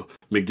of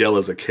Miguel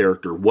as a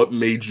character? What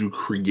made you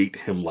create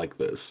him like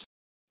this?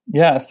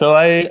 Yeah, so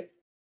I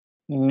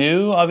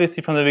knew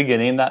obviously from the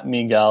beginning that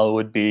Miguel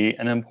would be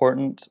an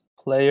important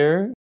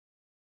player.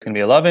 It's going to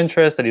be a love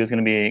interest, that he was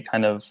going to be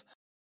kind of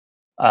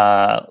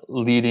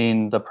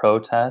leading the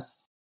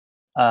protests.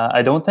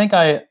 I don't think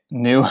I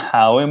knew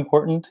how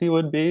important he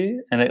would be,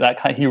 and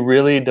he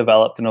really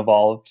developed and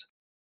evolved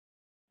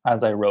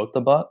as I wrote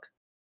the book.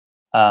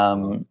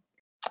 And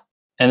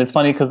it's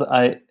funny because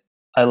I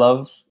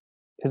love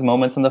his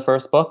moments in the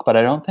first book, but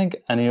I don't think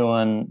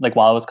anyone, like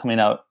while it was coming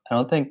out, I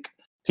don't think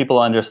people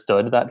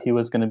understood that he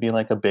was going to be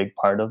like a big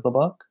part of the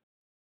book.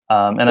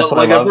 And that's what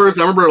like I love. At first,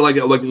 I remember like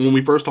when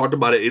we first talked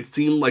about it, it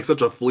seemed like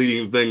such a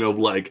fleeting thing of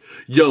like,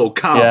 "Yo,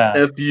 cop,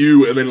 F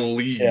you," and then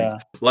leave. Yeah.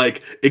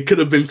 Like it could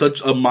have been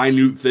such a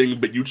minute thing,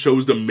 but you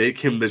chose to make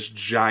him this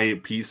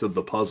giant piece of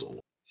the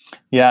puzzle.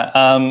 Yeah,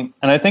 and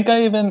I think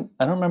I don't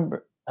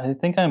remember. I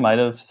think I might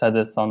have said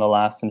this on the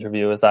last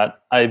interview. Is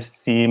that I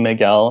see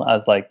Miguel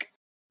as like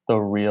the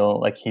real,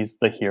 like he's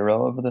the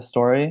hero of the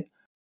story,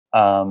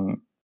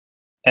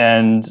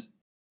 and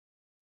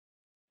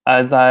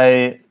as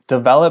I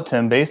developed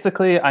him,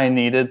 basically I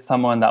needed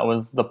someone that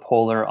was the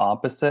polar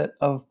opposite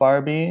of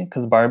Barbie,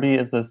 because Barbie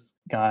is this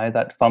guy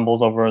that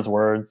fumbles over his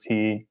words.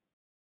 He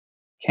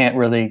can't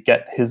really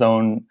get his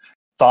own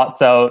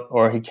thoughts out,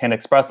 or he can't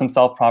express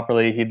himself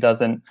properly. He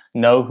doesn't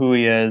know who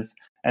he is.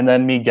 And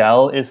then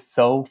Miguel is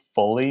so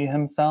fully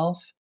himself,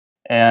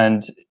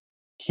 and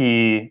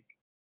he's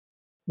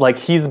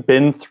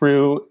been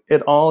through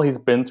it all. He's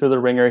been through the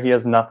ringer. He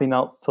has nothing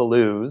else to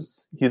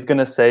lose. He's going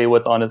to say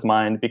what's on his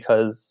mind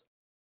because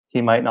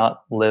he might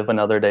not live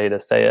another day to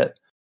say it.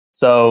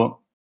 So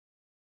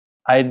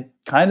I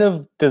kind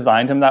of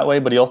designed him that way,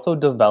 but he also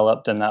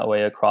developed in that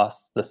way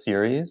across the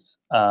series.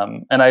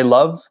 And I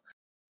love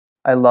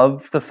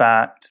the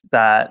fact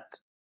that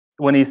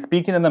when he's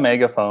speaking in the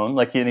megaphone,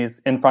 like he's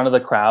in front of the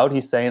crowd,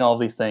 he's saying all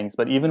these things.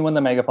 But even when the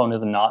megaphone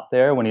is not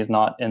there, when he's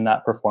not in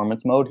that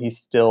performance mode, he's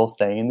still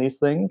saying these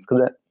things,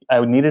 because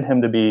I needed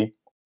him to be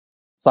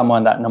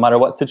someone that no matter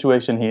what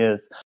situation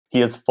he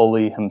is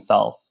fully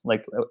himself,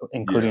 like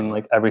including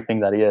like everything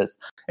that he is.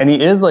 And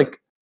he is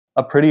like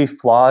a pretty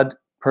flawed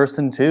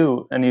person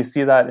too. And you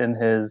see that in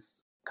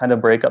his kind of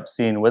breakup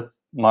scene with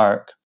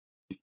Mark,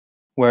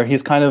 where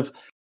he's kind of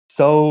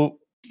so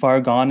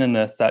far gone in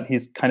this that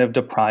he's kind of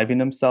depriving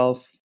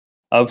himself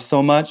of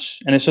so much.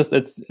 And it's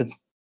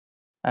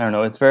I don't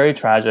know, it's very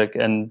tragic.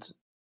 And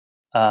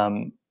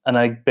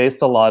I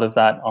based a lot of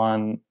that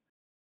on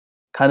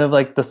kind of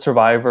like the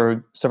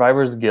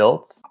survivor's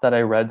guilt that I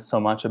read so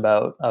much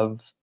about,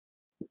 of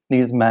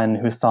these men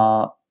who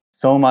saw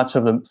so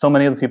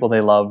many of the people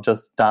they love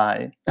just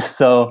die.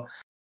 So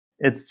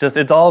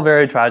it's all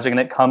very tragic, and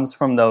it comes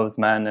from those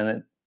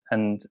men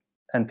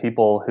and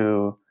people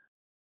who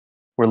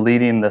were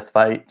leading this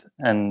fight.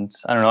 And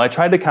I don't know, I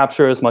tried to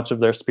capture as much of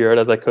their spirit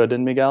as I could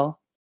in Miguel.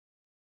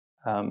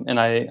 And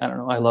I don't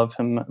know, I love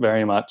him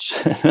very much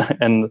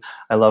and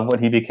I love what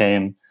he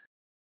became.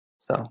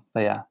 So,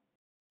 but yeah.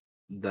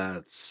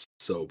 That's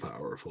so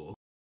powerful.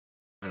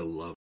 I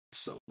love it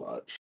so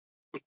much.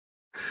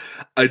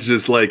 I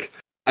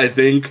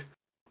think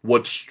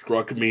what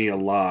struck me a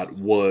lot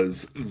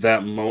was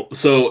that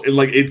so, and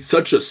like, it's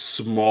such a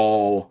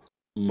small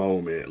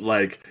moment.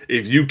 Like,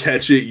 if you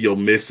catch it, you'll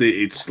miss it.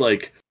 It's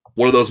like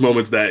one of those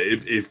moments that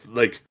if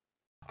like,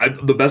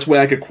 the best way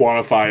I could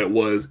quantify it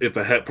was if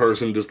a het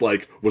person just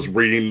like was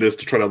reading this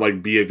to try to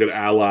like be a good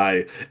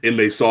ally, and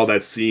they saw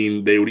that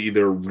scene, they would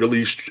either it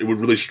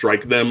would really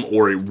strike them,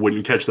 or it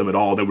wouldn't catch them at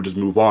all. They would just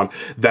move on.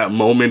 That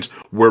moment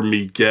where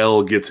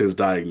Miguel gets his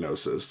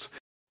diagnosis,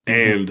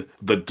 and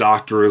the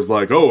doctor is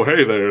like, "Oh,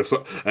 hey there,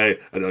 hey,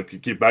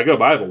 keep back up.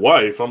 I have a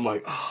wife." I'm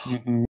like,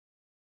 oh.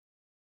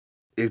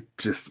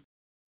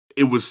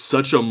 It was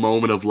such a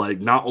moment of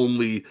like, not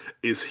only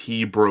is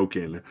he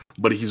broken,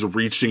 but he's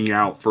reaching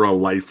out for a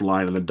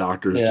lifeline, and the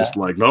doctor's just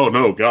like,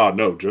 no, God,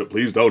 no,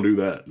 please don't do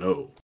that,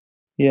 no.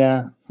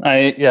 Yeah,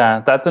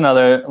 that's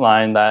another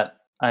line that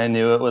I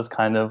knew it was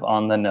kind of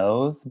on the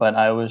nose, but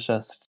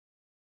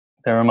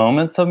there were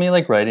moments of me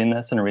like writing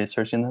this and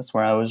researching this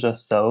where I was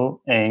just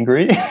so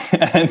angry,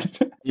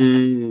 and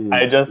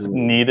I just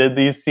needed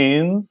these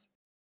scenes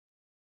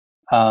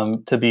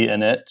to be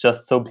in it,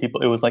 just so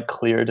it was like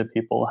clear to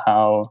people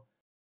how,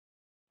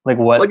 like,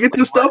 what, like, it's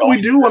the stuff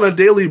we do on a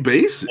daily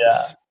basis.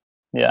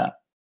 Yeah.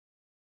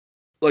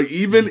 Like,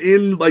 even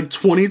in like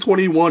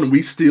 2021,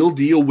 we still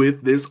deal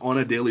with this on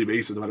a daily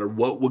basis, no matter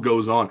what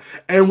goes on.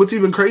 And what's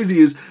even crazy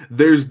is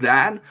there's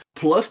that,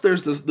 Plus,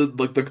 there's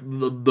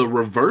the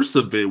reverse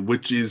of it,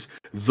 which is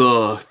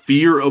the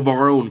fear of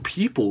our own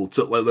people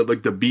to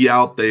like to be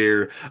out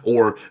there,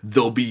 or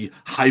they'll be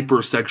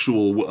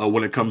hypersexual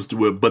when it comes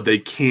to it, but they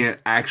can't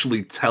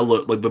actually tell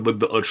it like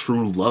a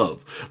true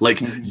love. Like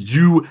Mhm.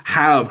 you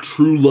have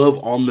true love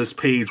on this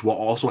page while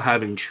also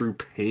having true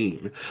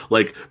pain.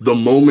 Like the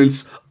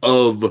moments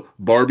of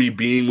Barbie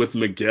being with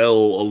Miguel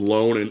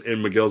alone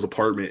in Miguel's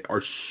apartment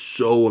are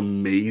so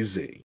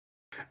amazing.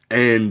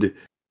 And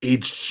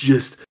it's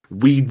just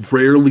we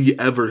rarely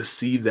ever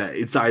see that.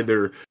 It's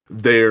either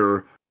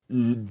they're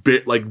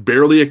like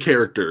barely a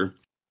character,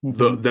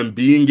 Mhm. them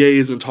being gay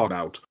isn't talked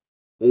about,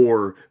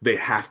 or they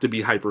have to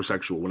be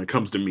hypersexual when it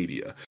comes to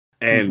media.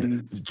 And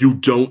Mhm. you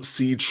don't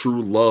see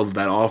true love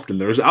that often.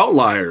 There's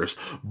outliers,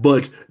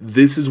 but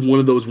this is one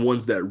of those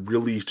ones that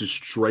really just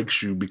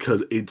strikes you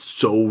because it's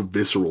so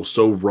visceral,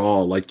 so raw,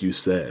 like you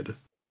said.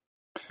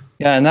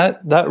 Yeah, and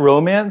that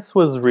romance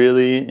was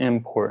really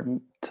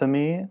important to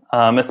me,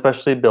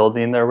 especially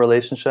building their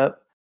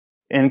relationship.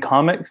 In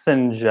comics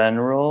in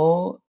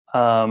general,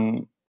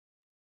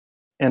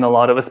 in a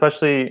lot of,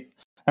 especially,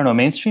 I don't know,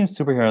 mainstream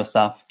superhero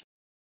stuff,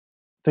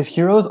 the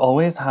heroes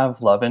always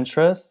have love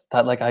interests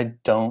that like I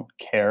don't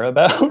care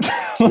about.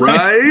 Like,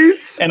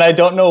 Right? and I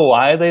don't know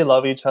why they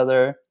love each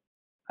other.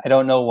 I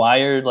don't know why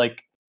you're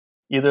like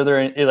either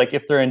like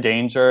if they're in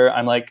danger,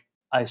 I'm like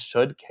I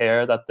should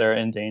care that they're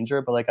in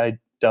danger, but like I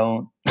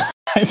don't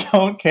I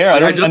don't care.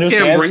 Like I just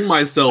can't bring I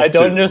myself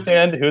don't to.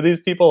 understand who these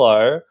people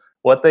are,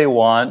 what they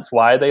want,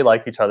 why they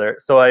like each other.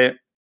 So I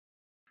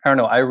don't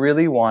know. I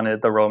really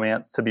wanted the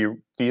romance to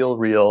feel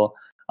real,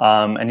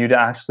 and you to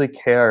actually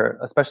care,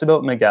 especially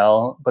about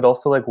Miguel, but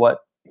also like what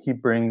he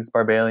brings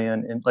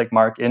Barbalian and like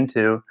Mark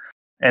into,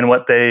 and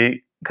what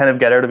they kind of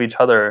get out of each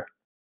other.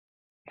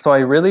 So I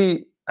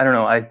don't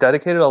know. I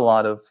dedicated a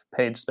lot of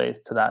page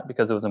space to that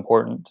because it was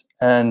important.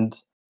 And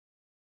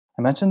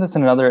I mentioned this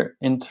in another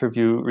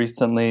interview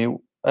recently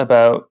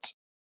about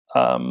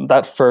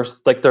that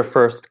first, like their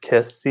first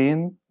kiss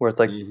scene, where it's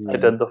like I Hmm.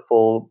 did the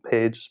full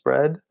page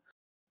spread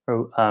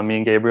me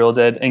and Gabriel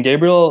did. And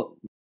Gabriel,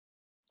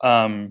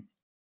 um,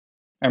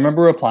 I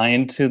remember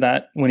replying to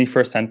that when he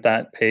first sent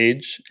that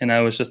page, and I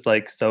was just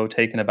like so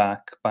taken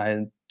aback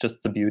by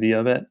just the beauty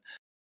of it.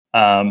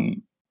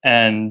 Um,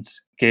 and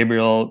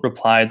Gabriel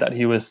replied that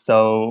he was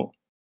so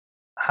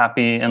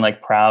happy and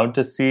like proud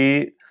to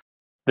see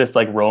this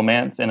like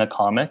romance in a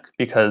comic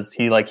because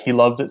he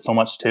loves it so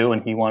much too,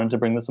 and he wanted to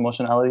bring this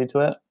emotionality to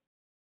it.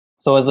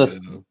 So Yeah.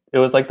 it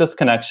was like this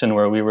connection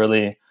where we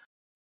really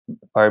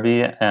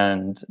Barbie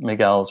and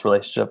Miguel's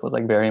relationship was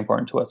like very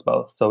important to us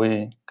both. So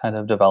we kind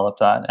of developed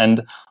that.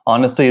 And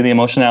honestly, the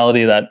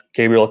emotionality that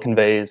Gabriel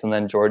conveys and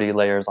then Jordy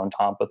layers on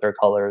top with her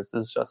colors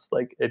is just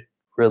like it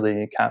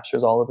really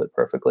captures all of it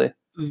perfectly.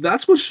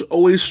 That's what's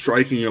always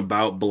striking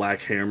about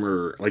Black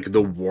Hammer, like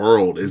the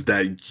world, is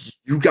that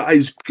you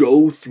guys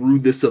go through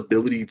this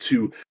ability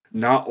to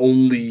not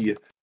only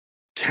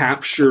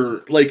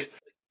capture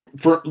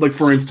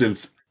for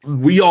instance,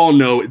 we all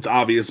know it's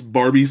obvious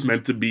Barbie's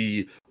meant to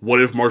be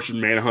what if Martian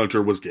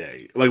Manhunter was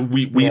gay? Like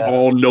we Yeah.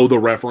 all know the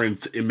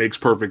reference, it makes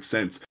perfect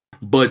sense.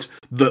 But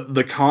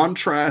the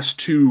contrast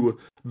to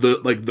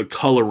the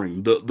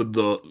coloring,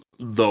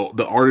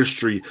 the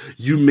artistry,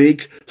 you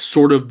make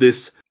sort of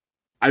this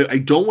I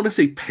don't want to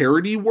say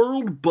parody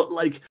world, but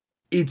like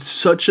it's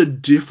such a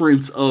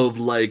difference of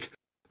like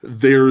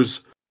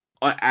there's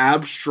an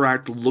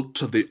abstract look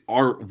to the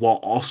art while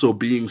also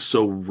being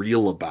so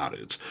real about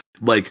it.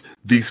 Like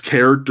these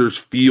characters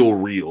feel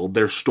real,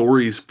 their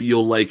stories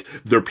feel like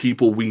they're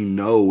people we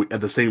know. At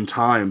the same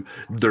time,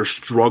 their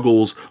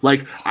struggles.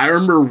 Like I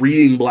remember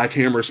reading Black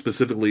Hammer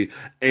specifically,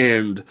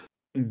 and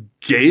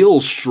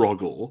Gail's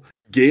struggle,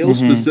 Gail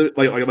Hmm. specific,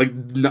 like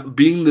not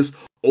being this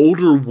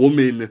older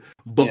woman,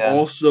 but Yeah.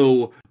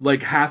 also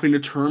like having to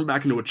turn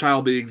back into a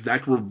child, the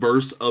exact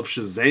reverse of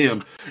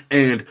Shazam,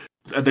 and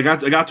they got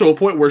to a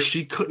point where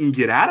she couldn't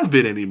get out of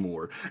it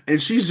anymore,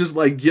 and she's just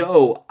like,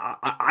 "Yo,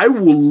 I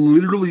will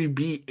literally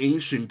be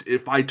ancient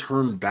if I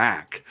turn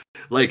back."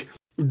 Like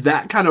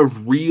that kind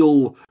of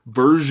real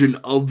version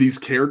of these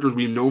characters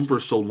we've known for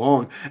so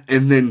long,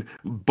 and then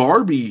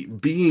Barbie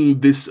being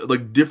this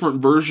like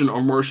different version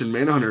of Martian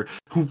Manhunter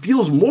who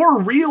feels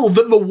more real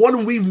than the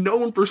one we've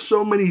known for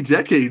so many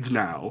decades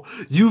now.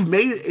 You've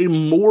made a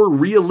more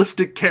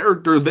realistic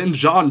character than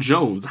John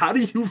Jones. How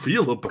do you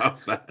feel about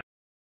that?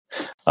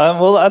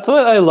 Well, that's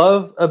what I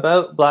love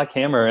about Black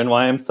Hammer and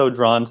why I'm so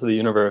drawn to the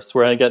universe,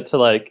 where I get to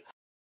like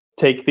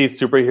take these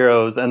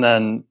superheroes and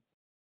then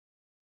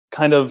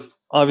kind of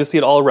obviously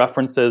it all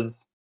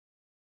references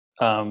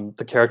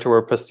the character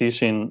we're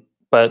pastiching,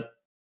 but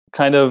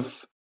kind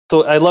of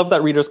so I love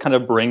that readers kind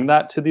of bring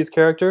that to these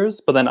characters,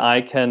 but then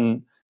I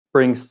can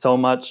bring so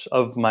much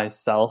of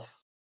myself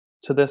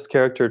to this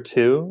character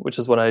too, which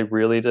is what I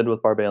really did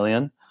with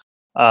Barbalian.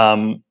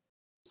 Um,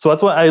 so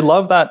that's what I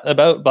love that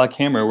about Black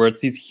Hammer, where it's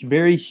these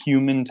very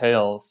human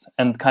tales,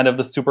 and kind of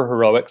the super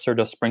heroics are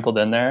just sprinkled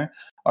in there,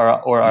 or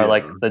are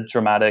like Yeah. the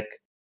dramatic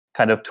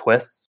kind of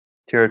twists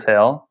to your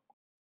tale.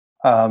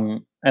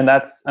 and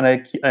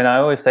I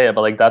always say it,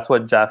 but like that's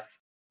what Jeff,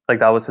 like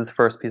that was his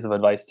first piece of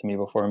advice to me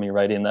before me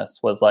writing this,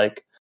 was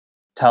like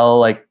tell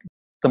like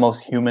the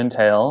most human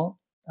tale,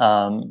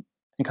 and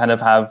kind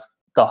of have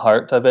the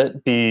heart of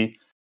it be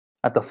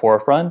at the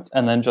forefront,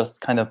 and then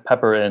just kind of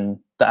pepper in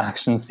the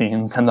action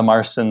scenes and the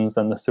Martians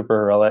and the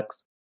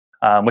superheroics,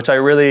 which I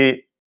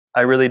really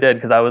did,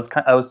 because I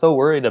was so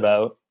worried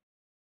about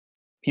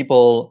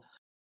people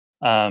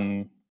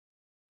on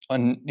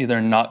either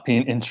not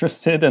being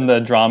interested in the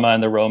drama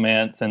and the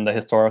romance and the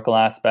historical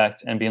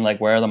aspect, and being like,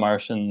 where are the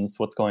Martians,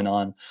 what's going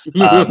on,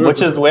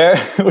 which is where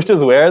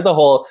the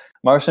whole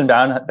Martian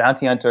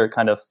bounty hunter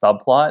kind of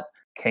subplot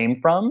came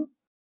from,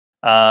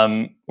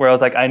 where I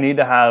was like, I need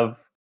to have,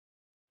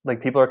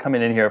 like, people are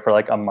coming in here for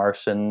like a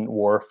Martian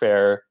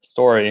warfare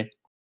story,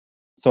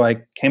 so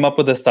I came up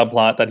with this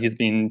subplot that he's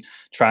being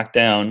tracked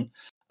down,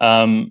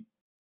 but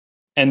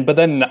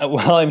then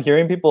while I'm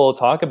hearing people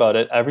talk about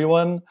it,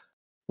 everyone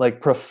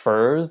like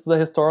prefers the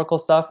historical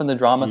stuff and the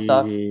drama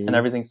stuff, and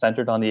everything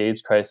centered on the AIDS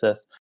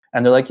crisis.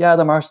 And they're like, yeah,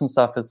 the Martian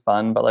stuff is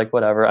fun, but like,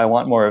 whatever, I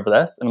want more of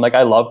this. And I'm like,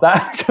 I love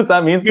that, because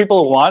that means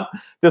people want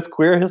this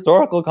queer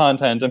historical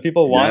content, and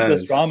people want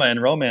this drama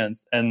and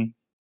romance. And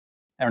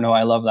I don't know,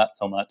 I love that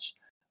so much.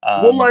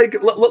 Well, like,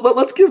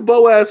 let's give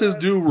Boaz his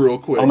due real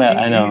quick. Oh man,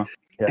 I know.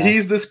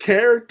 He's this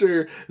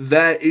character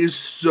that is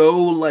so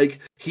like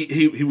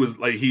he was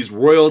like, he's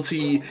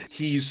royalty.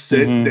 He's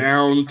sent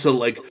down to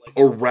like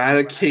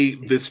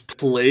eradicate this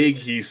plague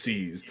he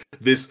sees,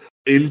 this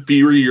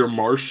inferior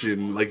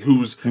Martian, like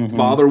whose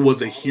father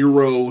was a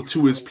hero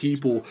to his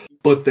people,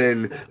 but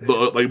then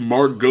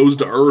Mark goes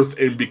to Earth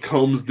and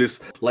becomes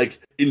this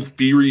like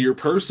inferior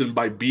person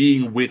by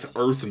being with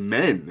Earth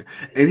men,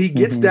 and he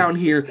gets down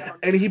here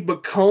and he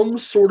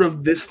becomes sort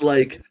of this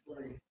like,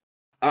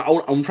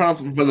 I'm trying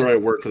to find the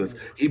right word for this.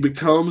 He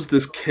becomes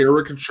this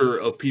caricature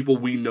of people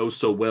we know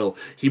so well.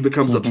 He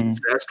becomes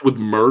obsessed with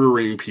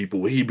murdering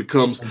people. He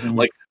becomes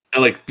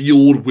like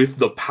fueled with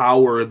the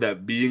power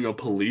that being a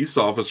police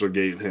officer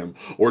gave him,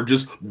 or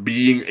just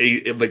being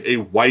a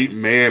white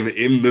man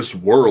in this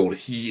world.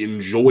 He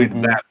enjoyed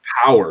that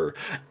power.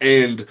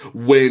 And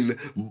when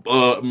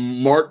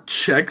Mark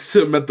checks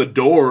him at the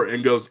door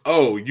and goes,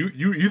 "Oh,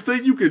 you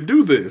think you can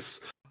do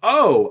this?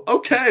 Oh,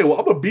 okay, well,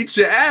 I'm gonna beat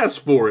your ass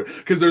for it."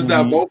 Because there's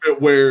that moment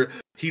where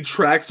he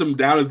tracks him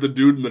down as the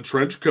dude in the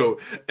trench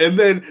coat, and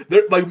then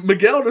like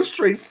Miguel just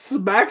straight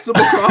smacks him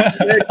across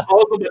the neck,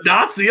 calls him a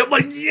Nazi. I'm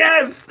like,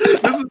 yes, this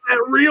is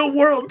that real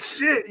world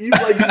shit. You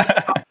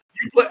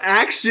put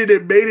action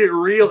and made it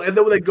real. And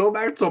then when they go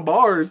back to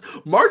Mars,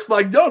 Mark's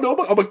like, no, I'm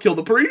gonna kill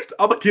the priest.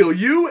 I'm gonna kill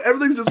you.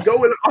 Everything's just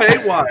going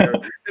haywire.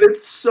 And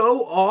it's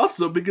so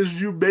awesome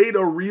because you made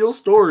a real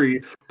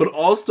story, but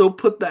also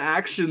put the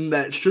action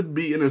that should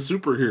be in a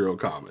superhero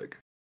comic.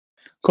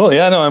 Cool.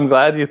 Yeah, no, I'm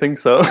glad you think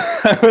so.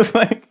 I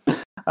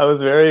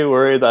was very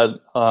worried that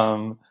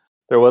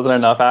there wasn't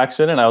enough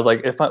action, and I was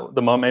like,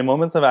 my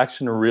moments of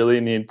action really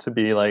need to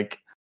be like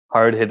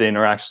hard hitting,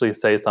 or actually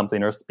say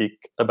something or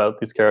speak about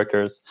these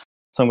characters.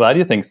 So I'm glad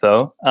you think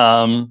so.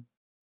 And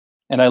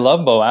I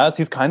love Boaz.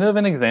 He's kind of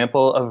an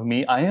example of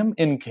me. I am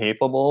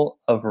incapable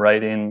of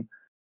writing,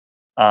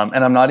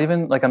 and I'm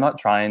not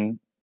trying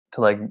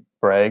to like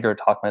brag or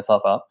talk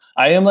myself up.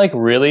 I am like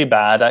really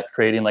bad at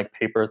creating like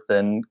paper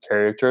thin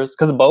characters,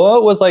 because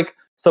Boa was like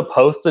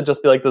supposed to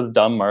just be like this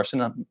dumb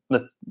Martian,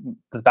 this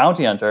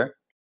bounty hunter.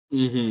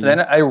 And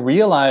then I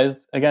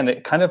realized, again,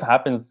 it kind of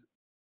happens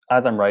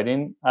as I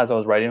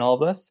was writing all of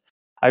this,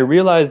 I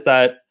realized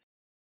that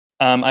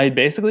I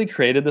basically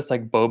created this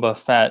like Boba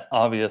Fett,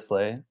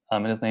 obviously,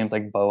 and his name's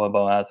like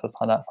Boaz, so it's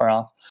not that far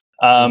off.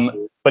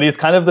 But he's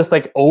kind of this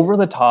like over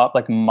the top,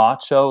 like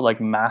macho,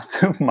 like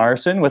massive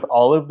Martian with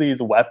all of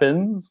these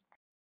weapons.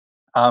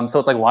 So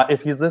it's like, why,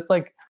 if he's this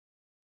like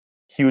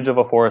huge of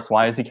a force,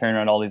 why is he carrying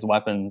around all these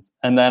weapons?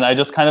 And then I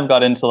just kind of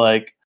got into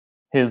like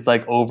his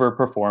like over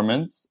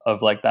performance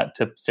of like that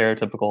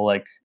stereotypical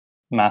like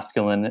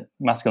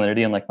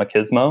masculinity and like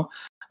machismo.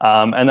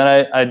 And then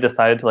I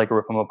decided to like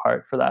rip him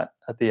apart for that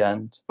at the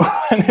end.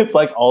 And it's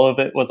like all of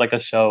it was like a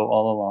show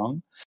all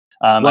along.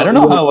 I don't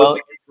know how well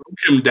you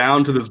broke him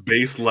down to this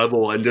base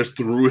level and just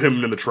threw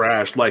him in the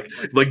trash. Like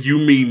you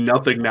mean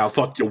nothing now.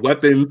 Fuck your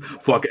weapons.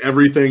 Fuck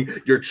everything.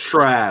 You're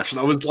trash. And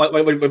I was like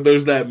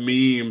there's that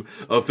meme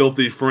of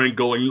Filthy Frank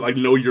going like,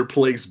 "Know your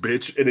place,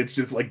 bitch," and it's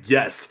just like,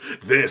 yes,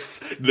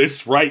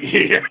 this right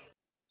here.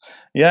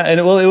 Yeah, and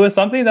it was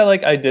something that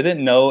like I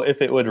didn't know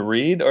if it would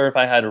read or if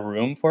I had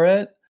room for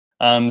it.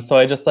 So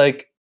I just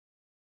like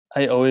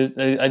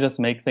I just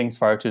make things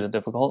far too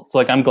difficult. So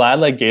like I'm glad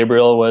like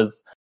Gabriel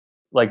was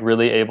like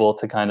really able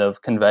to kind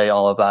of convey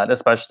all of that,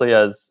 especially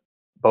as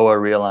Boa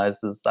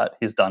realizes that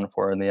he's done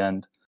for in the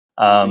end.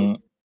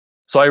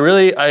 So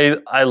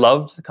I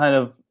loved kind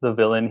of the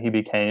villain he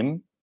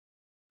became,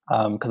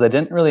 because I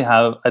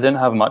didn't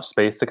have much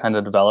space to kind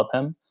of develop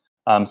him.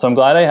 So I'm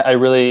glad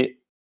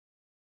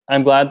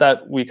I'm glad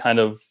that we kind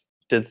of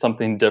did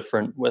something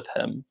different with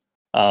him.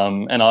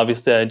 And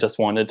obviously I just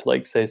wanted to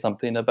like say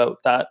something about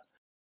that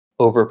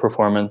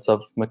overperformance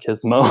of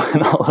machismo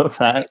and all of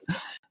that.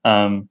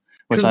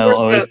 which I'll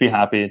always be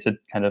happy to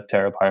kind of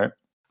tear apart.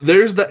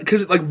 There's that,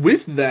 because like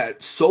with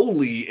that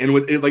solely, and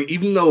with it, like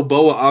even though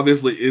Boa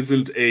obviously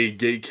isn't a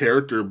gay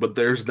character, but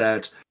there's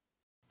that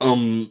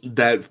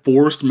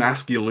forced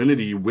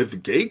masculinity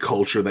with gay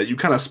culture that you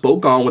kind of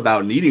spoke on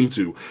without needing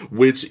to,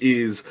 which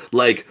is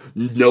like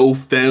no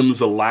femmes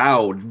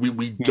allowed.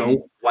 We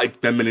don't like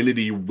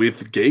femininity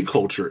with gay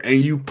culture,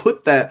 and you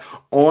put that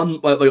on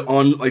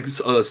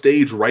a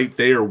stage right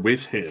there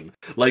with him.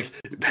 Like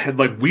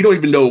we don't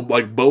even know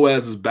like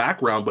Boaz's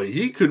background, but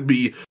he could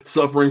be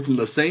suffering from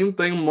the same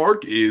thing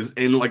Mark is,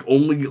 and like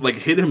only like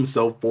hit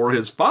himself for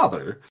his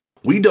father.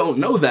 We don't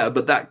know that,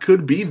 but that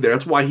could be there.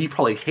 That's why he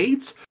probably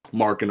hates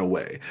Mark in a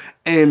way.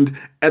 And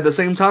at the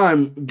same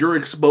time, you're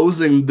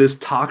exposing this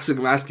toxic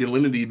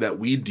masculinity that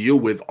we deal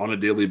with on a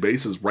daily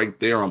basis right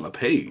there on the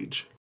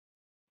page.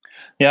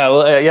 Yeah,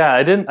 well,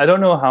 I don't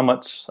know how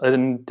much, I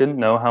didn't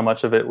know how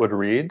much of it would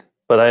read,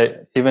 but I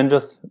even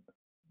just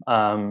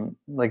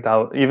like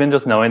that, even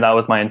just knowing that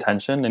was my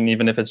intention, and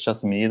even if it's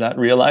just me that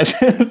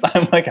realizes,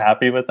 I'm like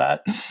happy with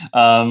that.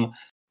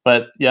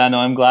 But yeah, no,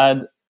 I'm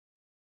glad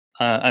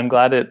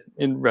it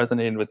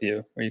resonated with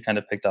you, or you kind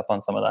of picked up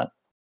on some of that.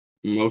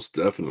 Most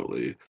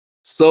definitely.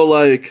 So,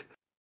 like,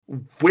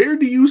 where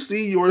do you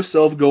see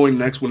yourself going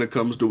next when it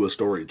comes to a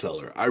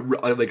storyteller?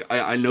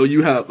 I know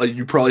you have, like,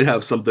 you probably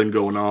have something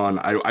going on.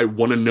 I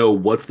want to know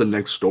what's the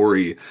next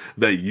story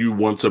that you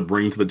want to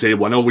bring to the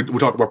table. I know we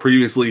talked about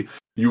previously,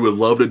 you would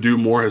love to do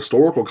more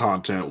historical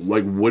content.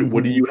 Like,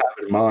 what do you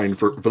have in mind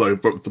for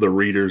the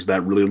readers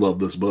that really love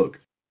this book?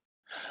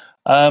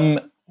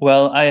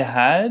 Well, I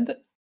had,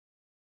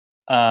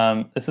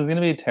 this is going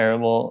to be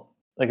terrible,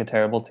 like a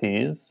terrible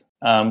tease.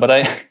 But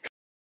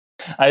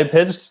I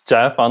pitched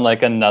Jeff on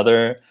like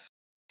another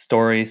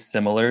story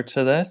similar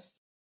to this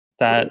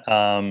that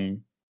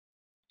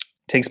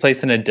takes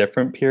place in a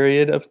different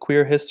period of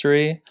queer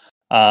history,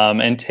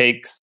 and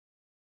takes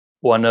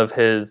one of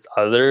his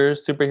other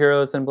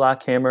superheroes in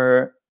Black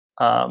Hammer,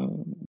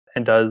 and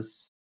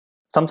does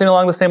something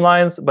along the same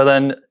lines. But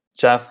then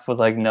Jeff was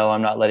like, "No,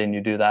 I'm not letting you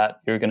do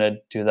that. You're gonna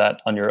do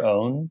that on your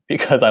own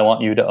because I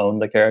want you to own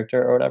the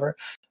character or whatever."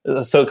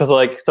 So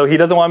he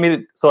doesn't want me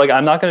to, so like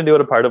I'm not going to do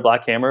it a part of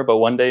Black Hammer, but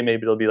one day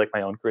maybe it'll be like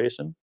my own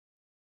creation.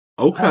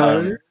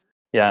 Okay.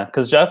 Yeah,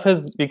 because Jeff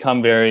has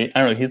become very, I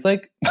don't know, he's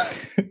like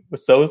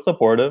so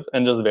supportive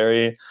and just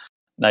very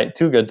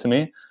too good to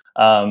me.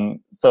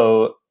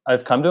 So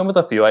I've come to him with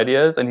a few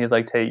ideas, and he's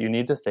like, "Hey, you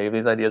need to save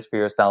these ideas for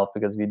yourself,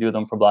 because if you do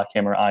them for Black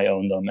Hammer, I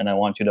own them, and I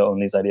want you to own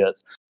these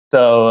ideas."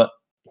 So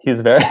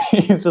he's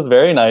just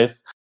very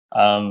nice.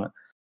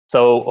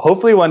 So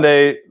hopefully one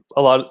day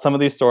some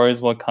of these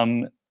stories will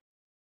come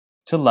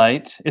to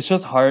light. It's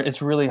just hard.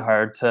 It's really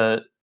hard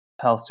to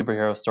tell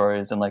superhero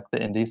stories in like the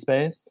indie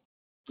space.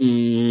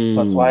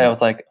 So that's why I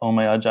was like, "Oh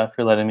my God, Jeff,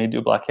 you're letting me do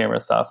Black Hammer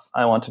stuff.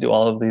 I want to do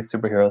all of these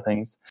superhero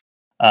things."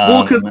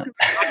 Well, because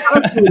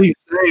that's what he's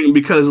saying.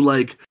 Because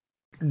like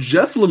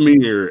Jeff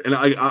Lemire, and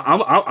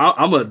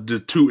I'm a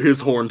toot his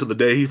horn to the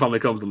day he finally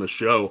comes on the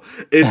show.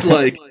 It's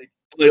like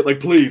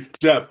please,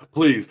 Jeff,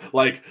 please,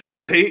 like.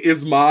 Tate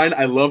is mine.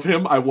 I love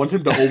him. I want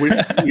him to always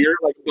be here.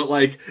 Like, but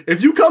like,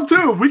 if you come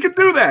too, we can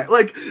do that.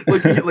 Like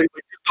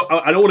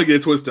I don't want to get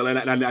it twisted,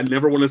 and I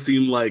never want to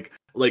seem like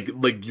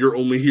you're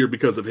only here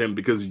because of him,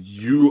 because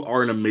you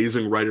are an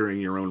amazing writer in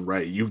your own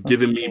right. You've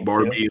given me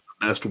Barbie in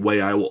the best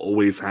way. I will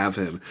always have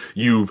him.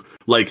 You've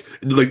like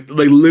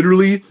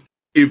literally,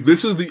 if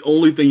this is the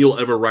only thing you'll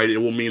ever write, it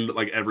will mean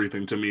like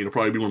everything to me. It'll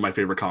probably be one of my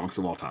favorite comics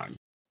of all time.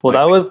 Well,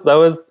 that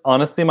was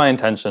honestly my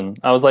intention.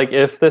 I was like,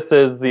 if this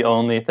is the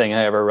only thing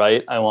I ever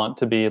write, I want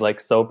to be like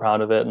so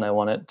proud of it, and I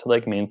want it to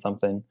like mean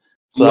something.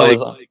 So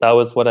that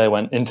was what I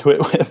went into it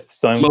with.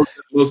 So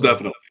most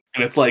definitely.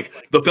 And it's like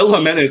the Phil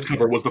Jimenez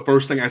cover was the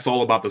first thing I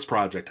saw about this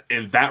project,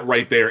 and that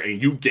right there,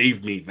 and you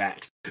gave me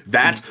that.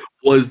 That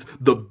was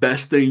the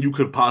best thing you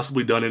could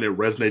possibly done, and it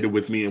resonated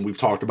with me, and we've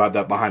talked about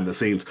that behind the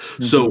scenes.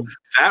 So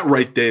that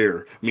right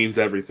there means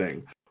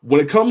everything. When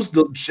it comes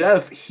to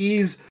Jeff,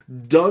 he's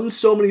done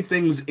so many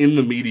things in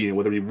the medium,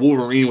 whether it be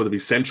Wolverine, whether it be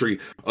Sentry,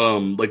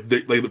 like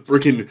the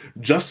freaking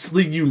Justice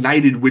League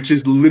United, which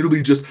is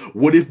literally just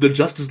what if the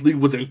Justice League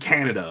was in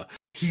Canada.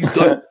 He's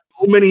done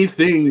so many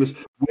things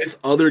with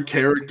other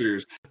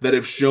characters that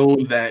have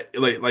shown that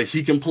like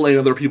he can play in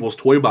other people's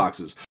toy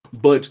boxes.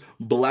 But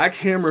Black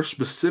Hammer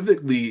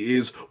specifically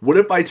is, what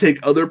if I take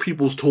other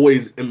people's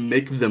toys and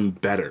make them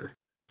better?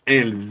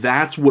 And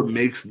that's what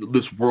makes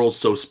this world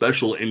so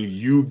special, and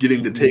you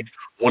getting to take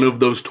one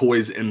of those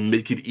toys and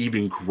make it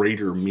even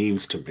greater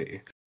means to me.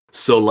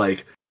 So,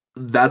 like,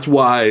 that's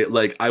why,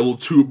 like, I will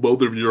toot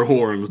both of your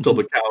horns till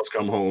the cows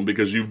come home,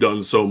 because you've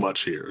done so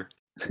much here.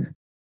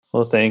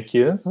 Well, thank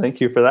you.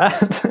 Thank you for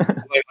that.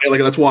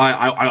 like that's why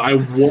I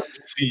want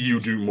to see you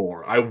do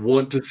more. I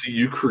want to see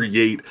you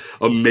create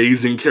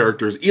amazing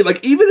characters.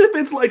 Like, even if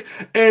it's like,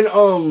 and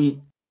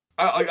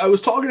I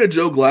was talking to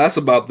Joe Glass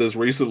about this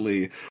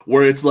recently,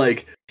 where it's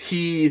like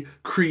he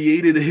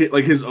created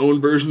his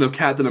own version of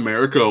Captain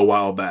America a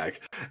while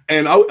back,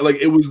 and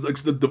it was like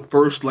the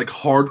first like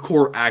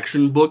hardcore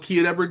action book he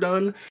had ever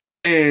done,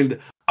 and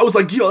I was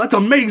like, yo, that's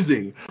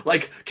amazing.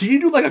 Like, can you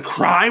do like a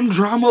crime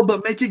drama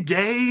but make it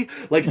gay?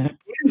 Like, can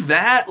you do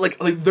that? Like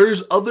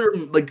there's other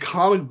like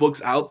comic books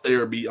out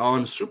there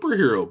beyond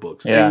superhero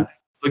books. Yeah. And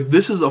like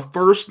this is a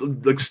first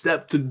like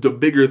step to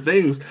bigger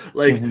things,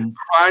 like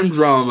crime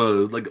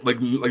drama, like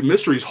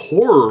mysteries,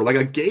 horror. Like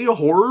a gay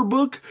horror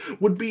book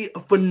would be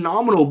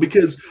phenomenal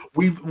because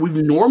we've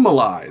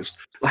normalized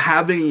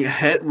having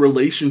het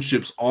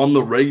relationships on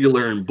the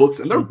regular in books,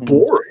 and they're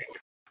boring.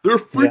 They're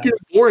freaking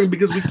boring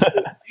because we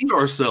can't see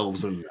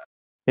ourselves in that.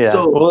 Yeah.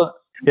 So well,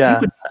 yeah, you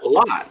could do a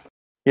lot.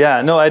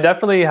 Yeah. No, I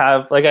definitely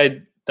have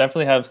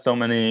so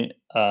many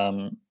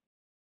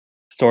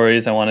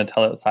stories I want to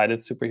tell outside of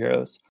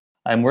superheroes.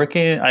 I'm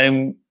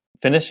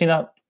finishing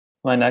up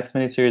my next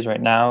miniseries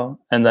right now,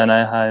 and then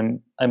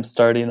I'm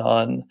starting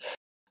on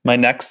my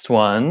next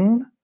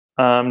one.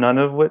 None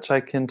of which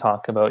I can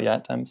talk about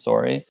yet. I'm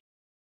sorry,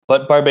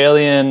 but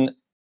Barbalian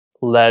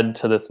led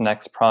to this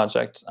next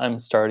project I'm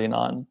starting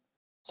on.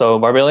 So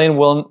Barbalian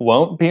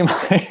won't be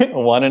my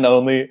one and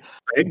only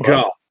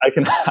book I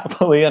can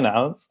happily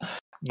announce,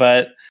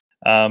 but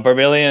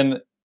Barbalian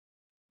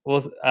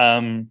will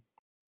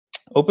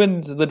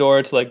opened the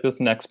door to like this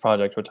next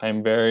project, which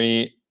I'm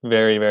very,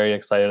 very, very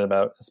excited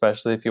about,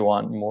 especially if you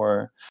want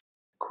more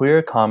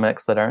queer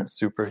comics that aren't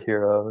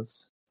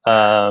superheroes.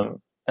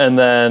 And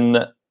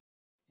then,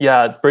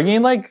 yeah,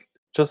 bringing like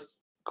just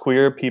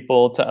queer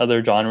people to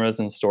other genres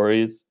and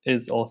stories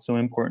is also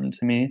important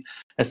to me,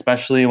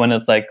 especially when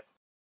it's like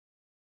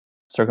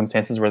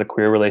circumstances where the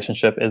queer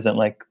relationship isn't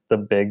like the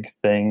big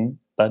thing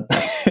that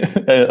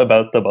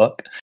about the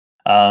book.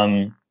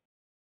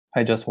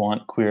 I just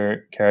want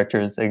queer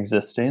characters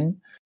existing.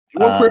 You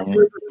want queer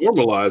characters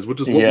normalized, which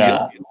is what we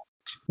want.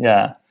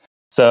 Yeah.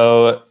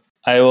 So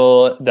I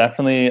will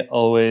definitely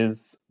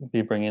always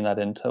be bringing that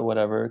into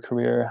whatever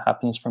career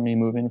happens for me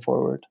moving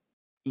forward.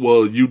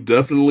 Well, you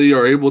definitely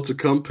are able to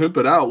come pimp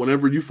it out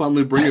whenever you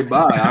finally bring it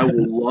by. I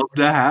would love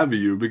to have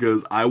you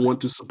because I want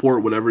to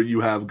support whatever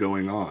you have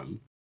going on.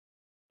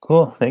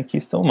 Cool. Thank you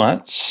so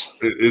much.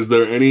 Is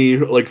there any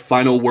like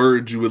final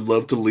words you would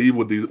love to leave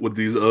with these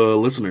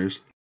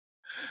listeners?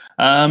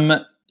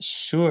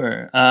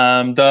 Sure.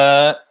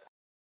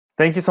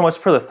 Thank you so much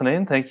for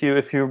listening. Thank you.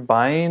 If you're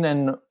buying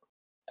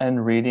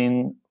and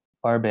reading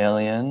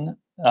Barbalian,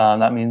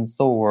 that means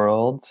the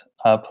world.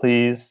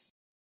 Please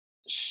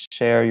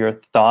share your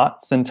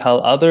thoughts and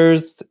tell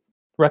others.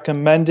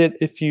 Recommend it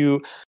if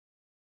you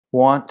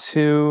want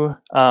to.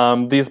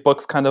 These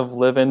books kind of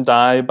live and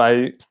die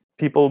by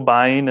people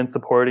buying and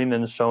supporting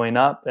and showing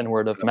up and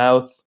word of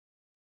mouth.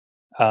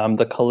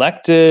 The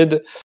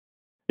Collected,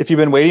 if you've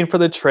been waiting for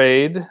the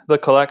trade, the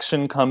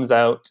collection comes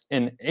out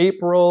in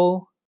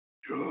April.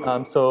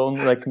 So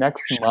like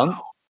next month.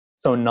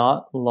 So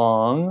not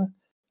long.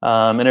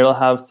 And it'll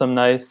have some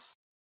nice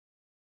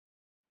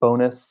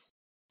bonus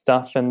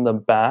stuff in the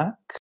back.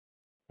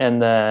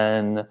 And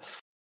then,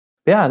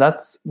 yeah,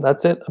 that's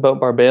it about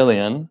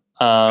Barbalian.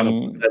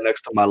 That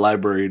next to my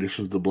library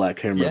edition of the Black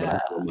Hammer that I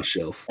have on the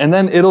shelf. And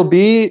then it'll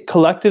be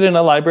collected in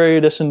a library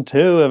edition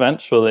too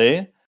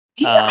eventually.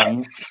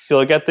 Yes!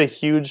 You'll get the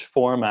huge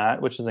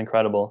format, which is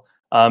incredible.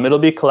 It'll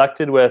be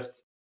collected with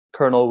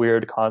Colonel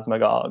Weird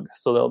Cosmagog,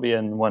 so they'll be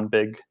in one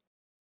big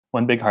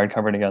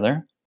hardcover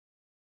together.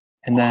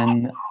 And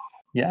then,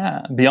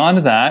 yeah,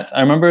 beyond that,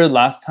 I remember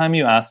last time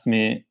you asked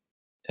me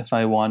if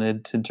I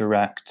wanted to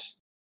direct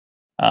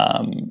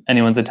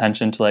anyone's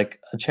attention to like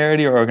a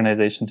charity or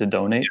organization to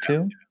donate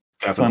to.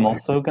 Definitely. So I'm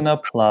also gonna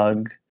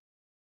plug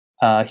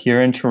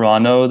here in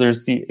Toronto,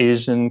 there's the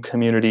Asian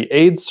Community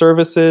Aid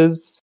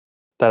Services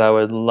that I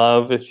would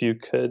love if you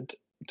could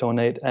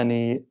donate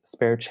any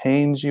spare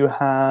change you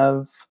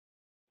have.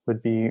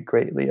 Would be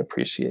greatly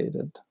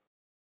appreciated.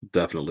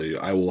 Definitely.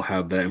 I will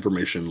have that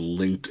information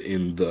linked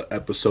in the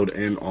episode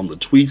and on the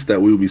tweets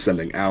that we will be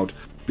sending out,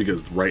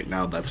 because right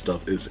now that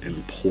stuff is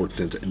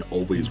important and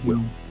always will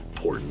be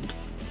important.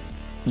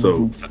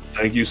 So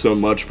thank you so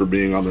much for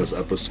being on this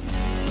episode.